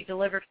to be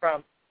delivered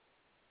from.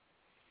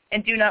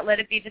 And do not let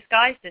it be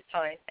disguised as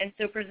time, and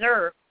so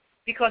preserve,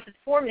 because its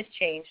form is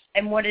changed,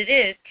 and what it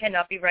is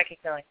cannot be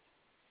recognized.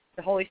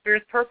 The Holy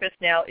Spirit's purpose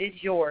now is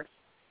yours.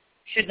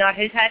 Should not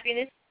his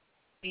happiness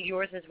be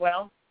yours as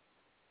well?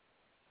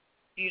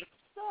 Beautiful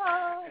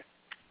stuff.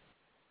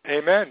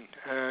 Amen,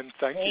 and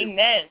thank you.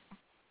 Amen.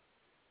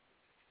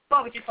 Well,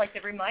 I would just like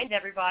to remind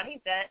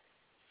everybody that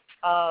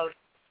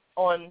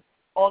on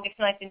August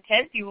 9th and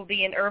 10th, you will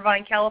be in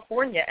Irvine,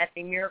 California at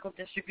the Miracle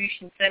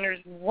Distribution Center's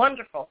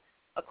wonderful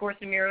A Course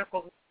in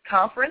Miracles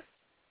conference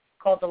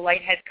called The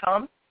Light Has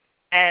Come,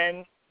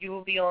 and you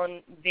will be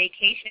on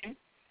vacation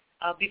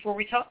before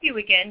we talk to you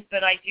again,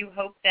 but I do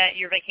hope that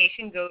your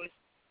vacation goes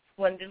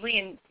splendidly,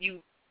 and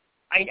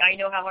I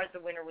know how hard the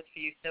winter was for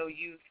you, so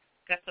you've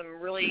got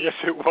some really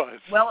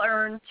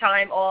well-earned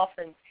time off,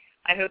 and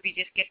I hope you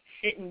just get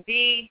to sit and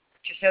be,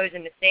 put your toes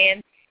in the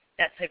sand,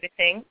 that type of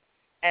thing.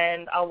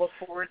 And I'll look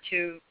forward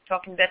to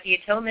talking about the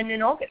atonement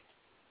in August.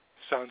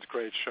 Sounds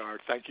great,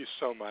 Shard. Thank you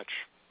so much.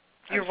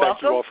 You're welcome.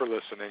 Thank you all for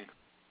listening.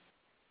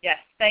 Yes,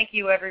 thank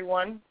you,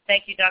 everyone.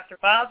 Thank you, Dr.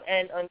 Bob.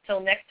 And until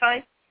next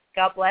time,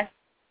 God bless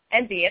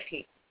and be at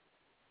peace.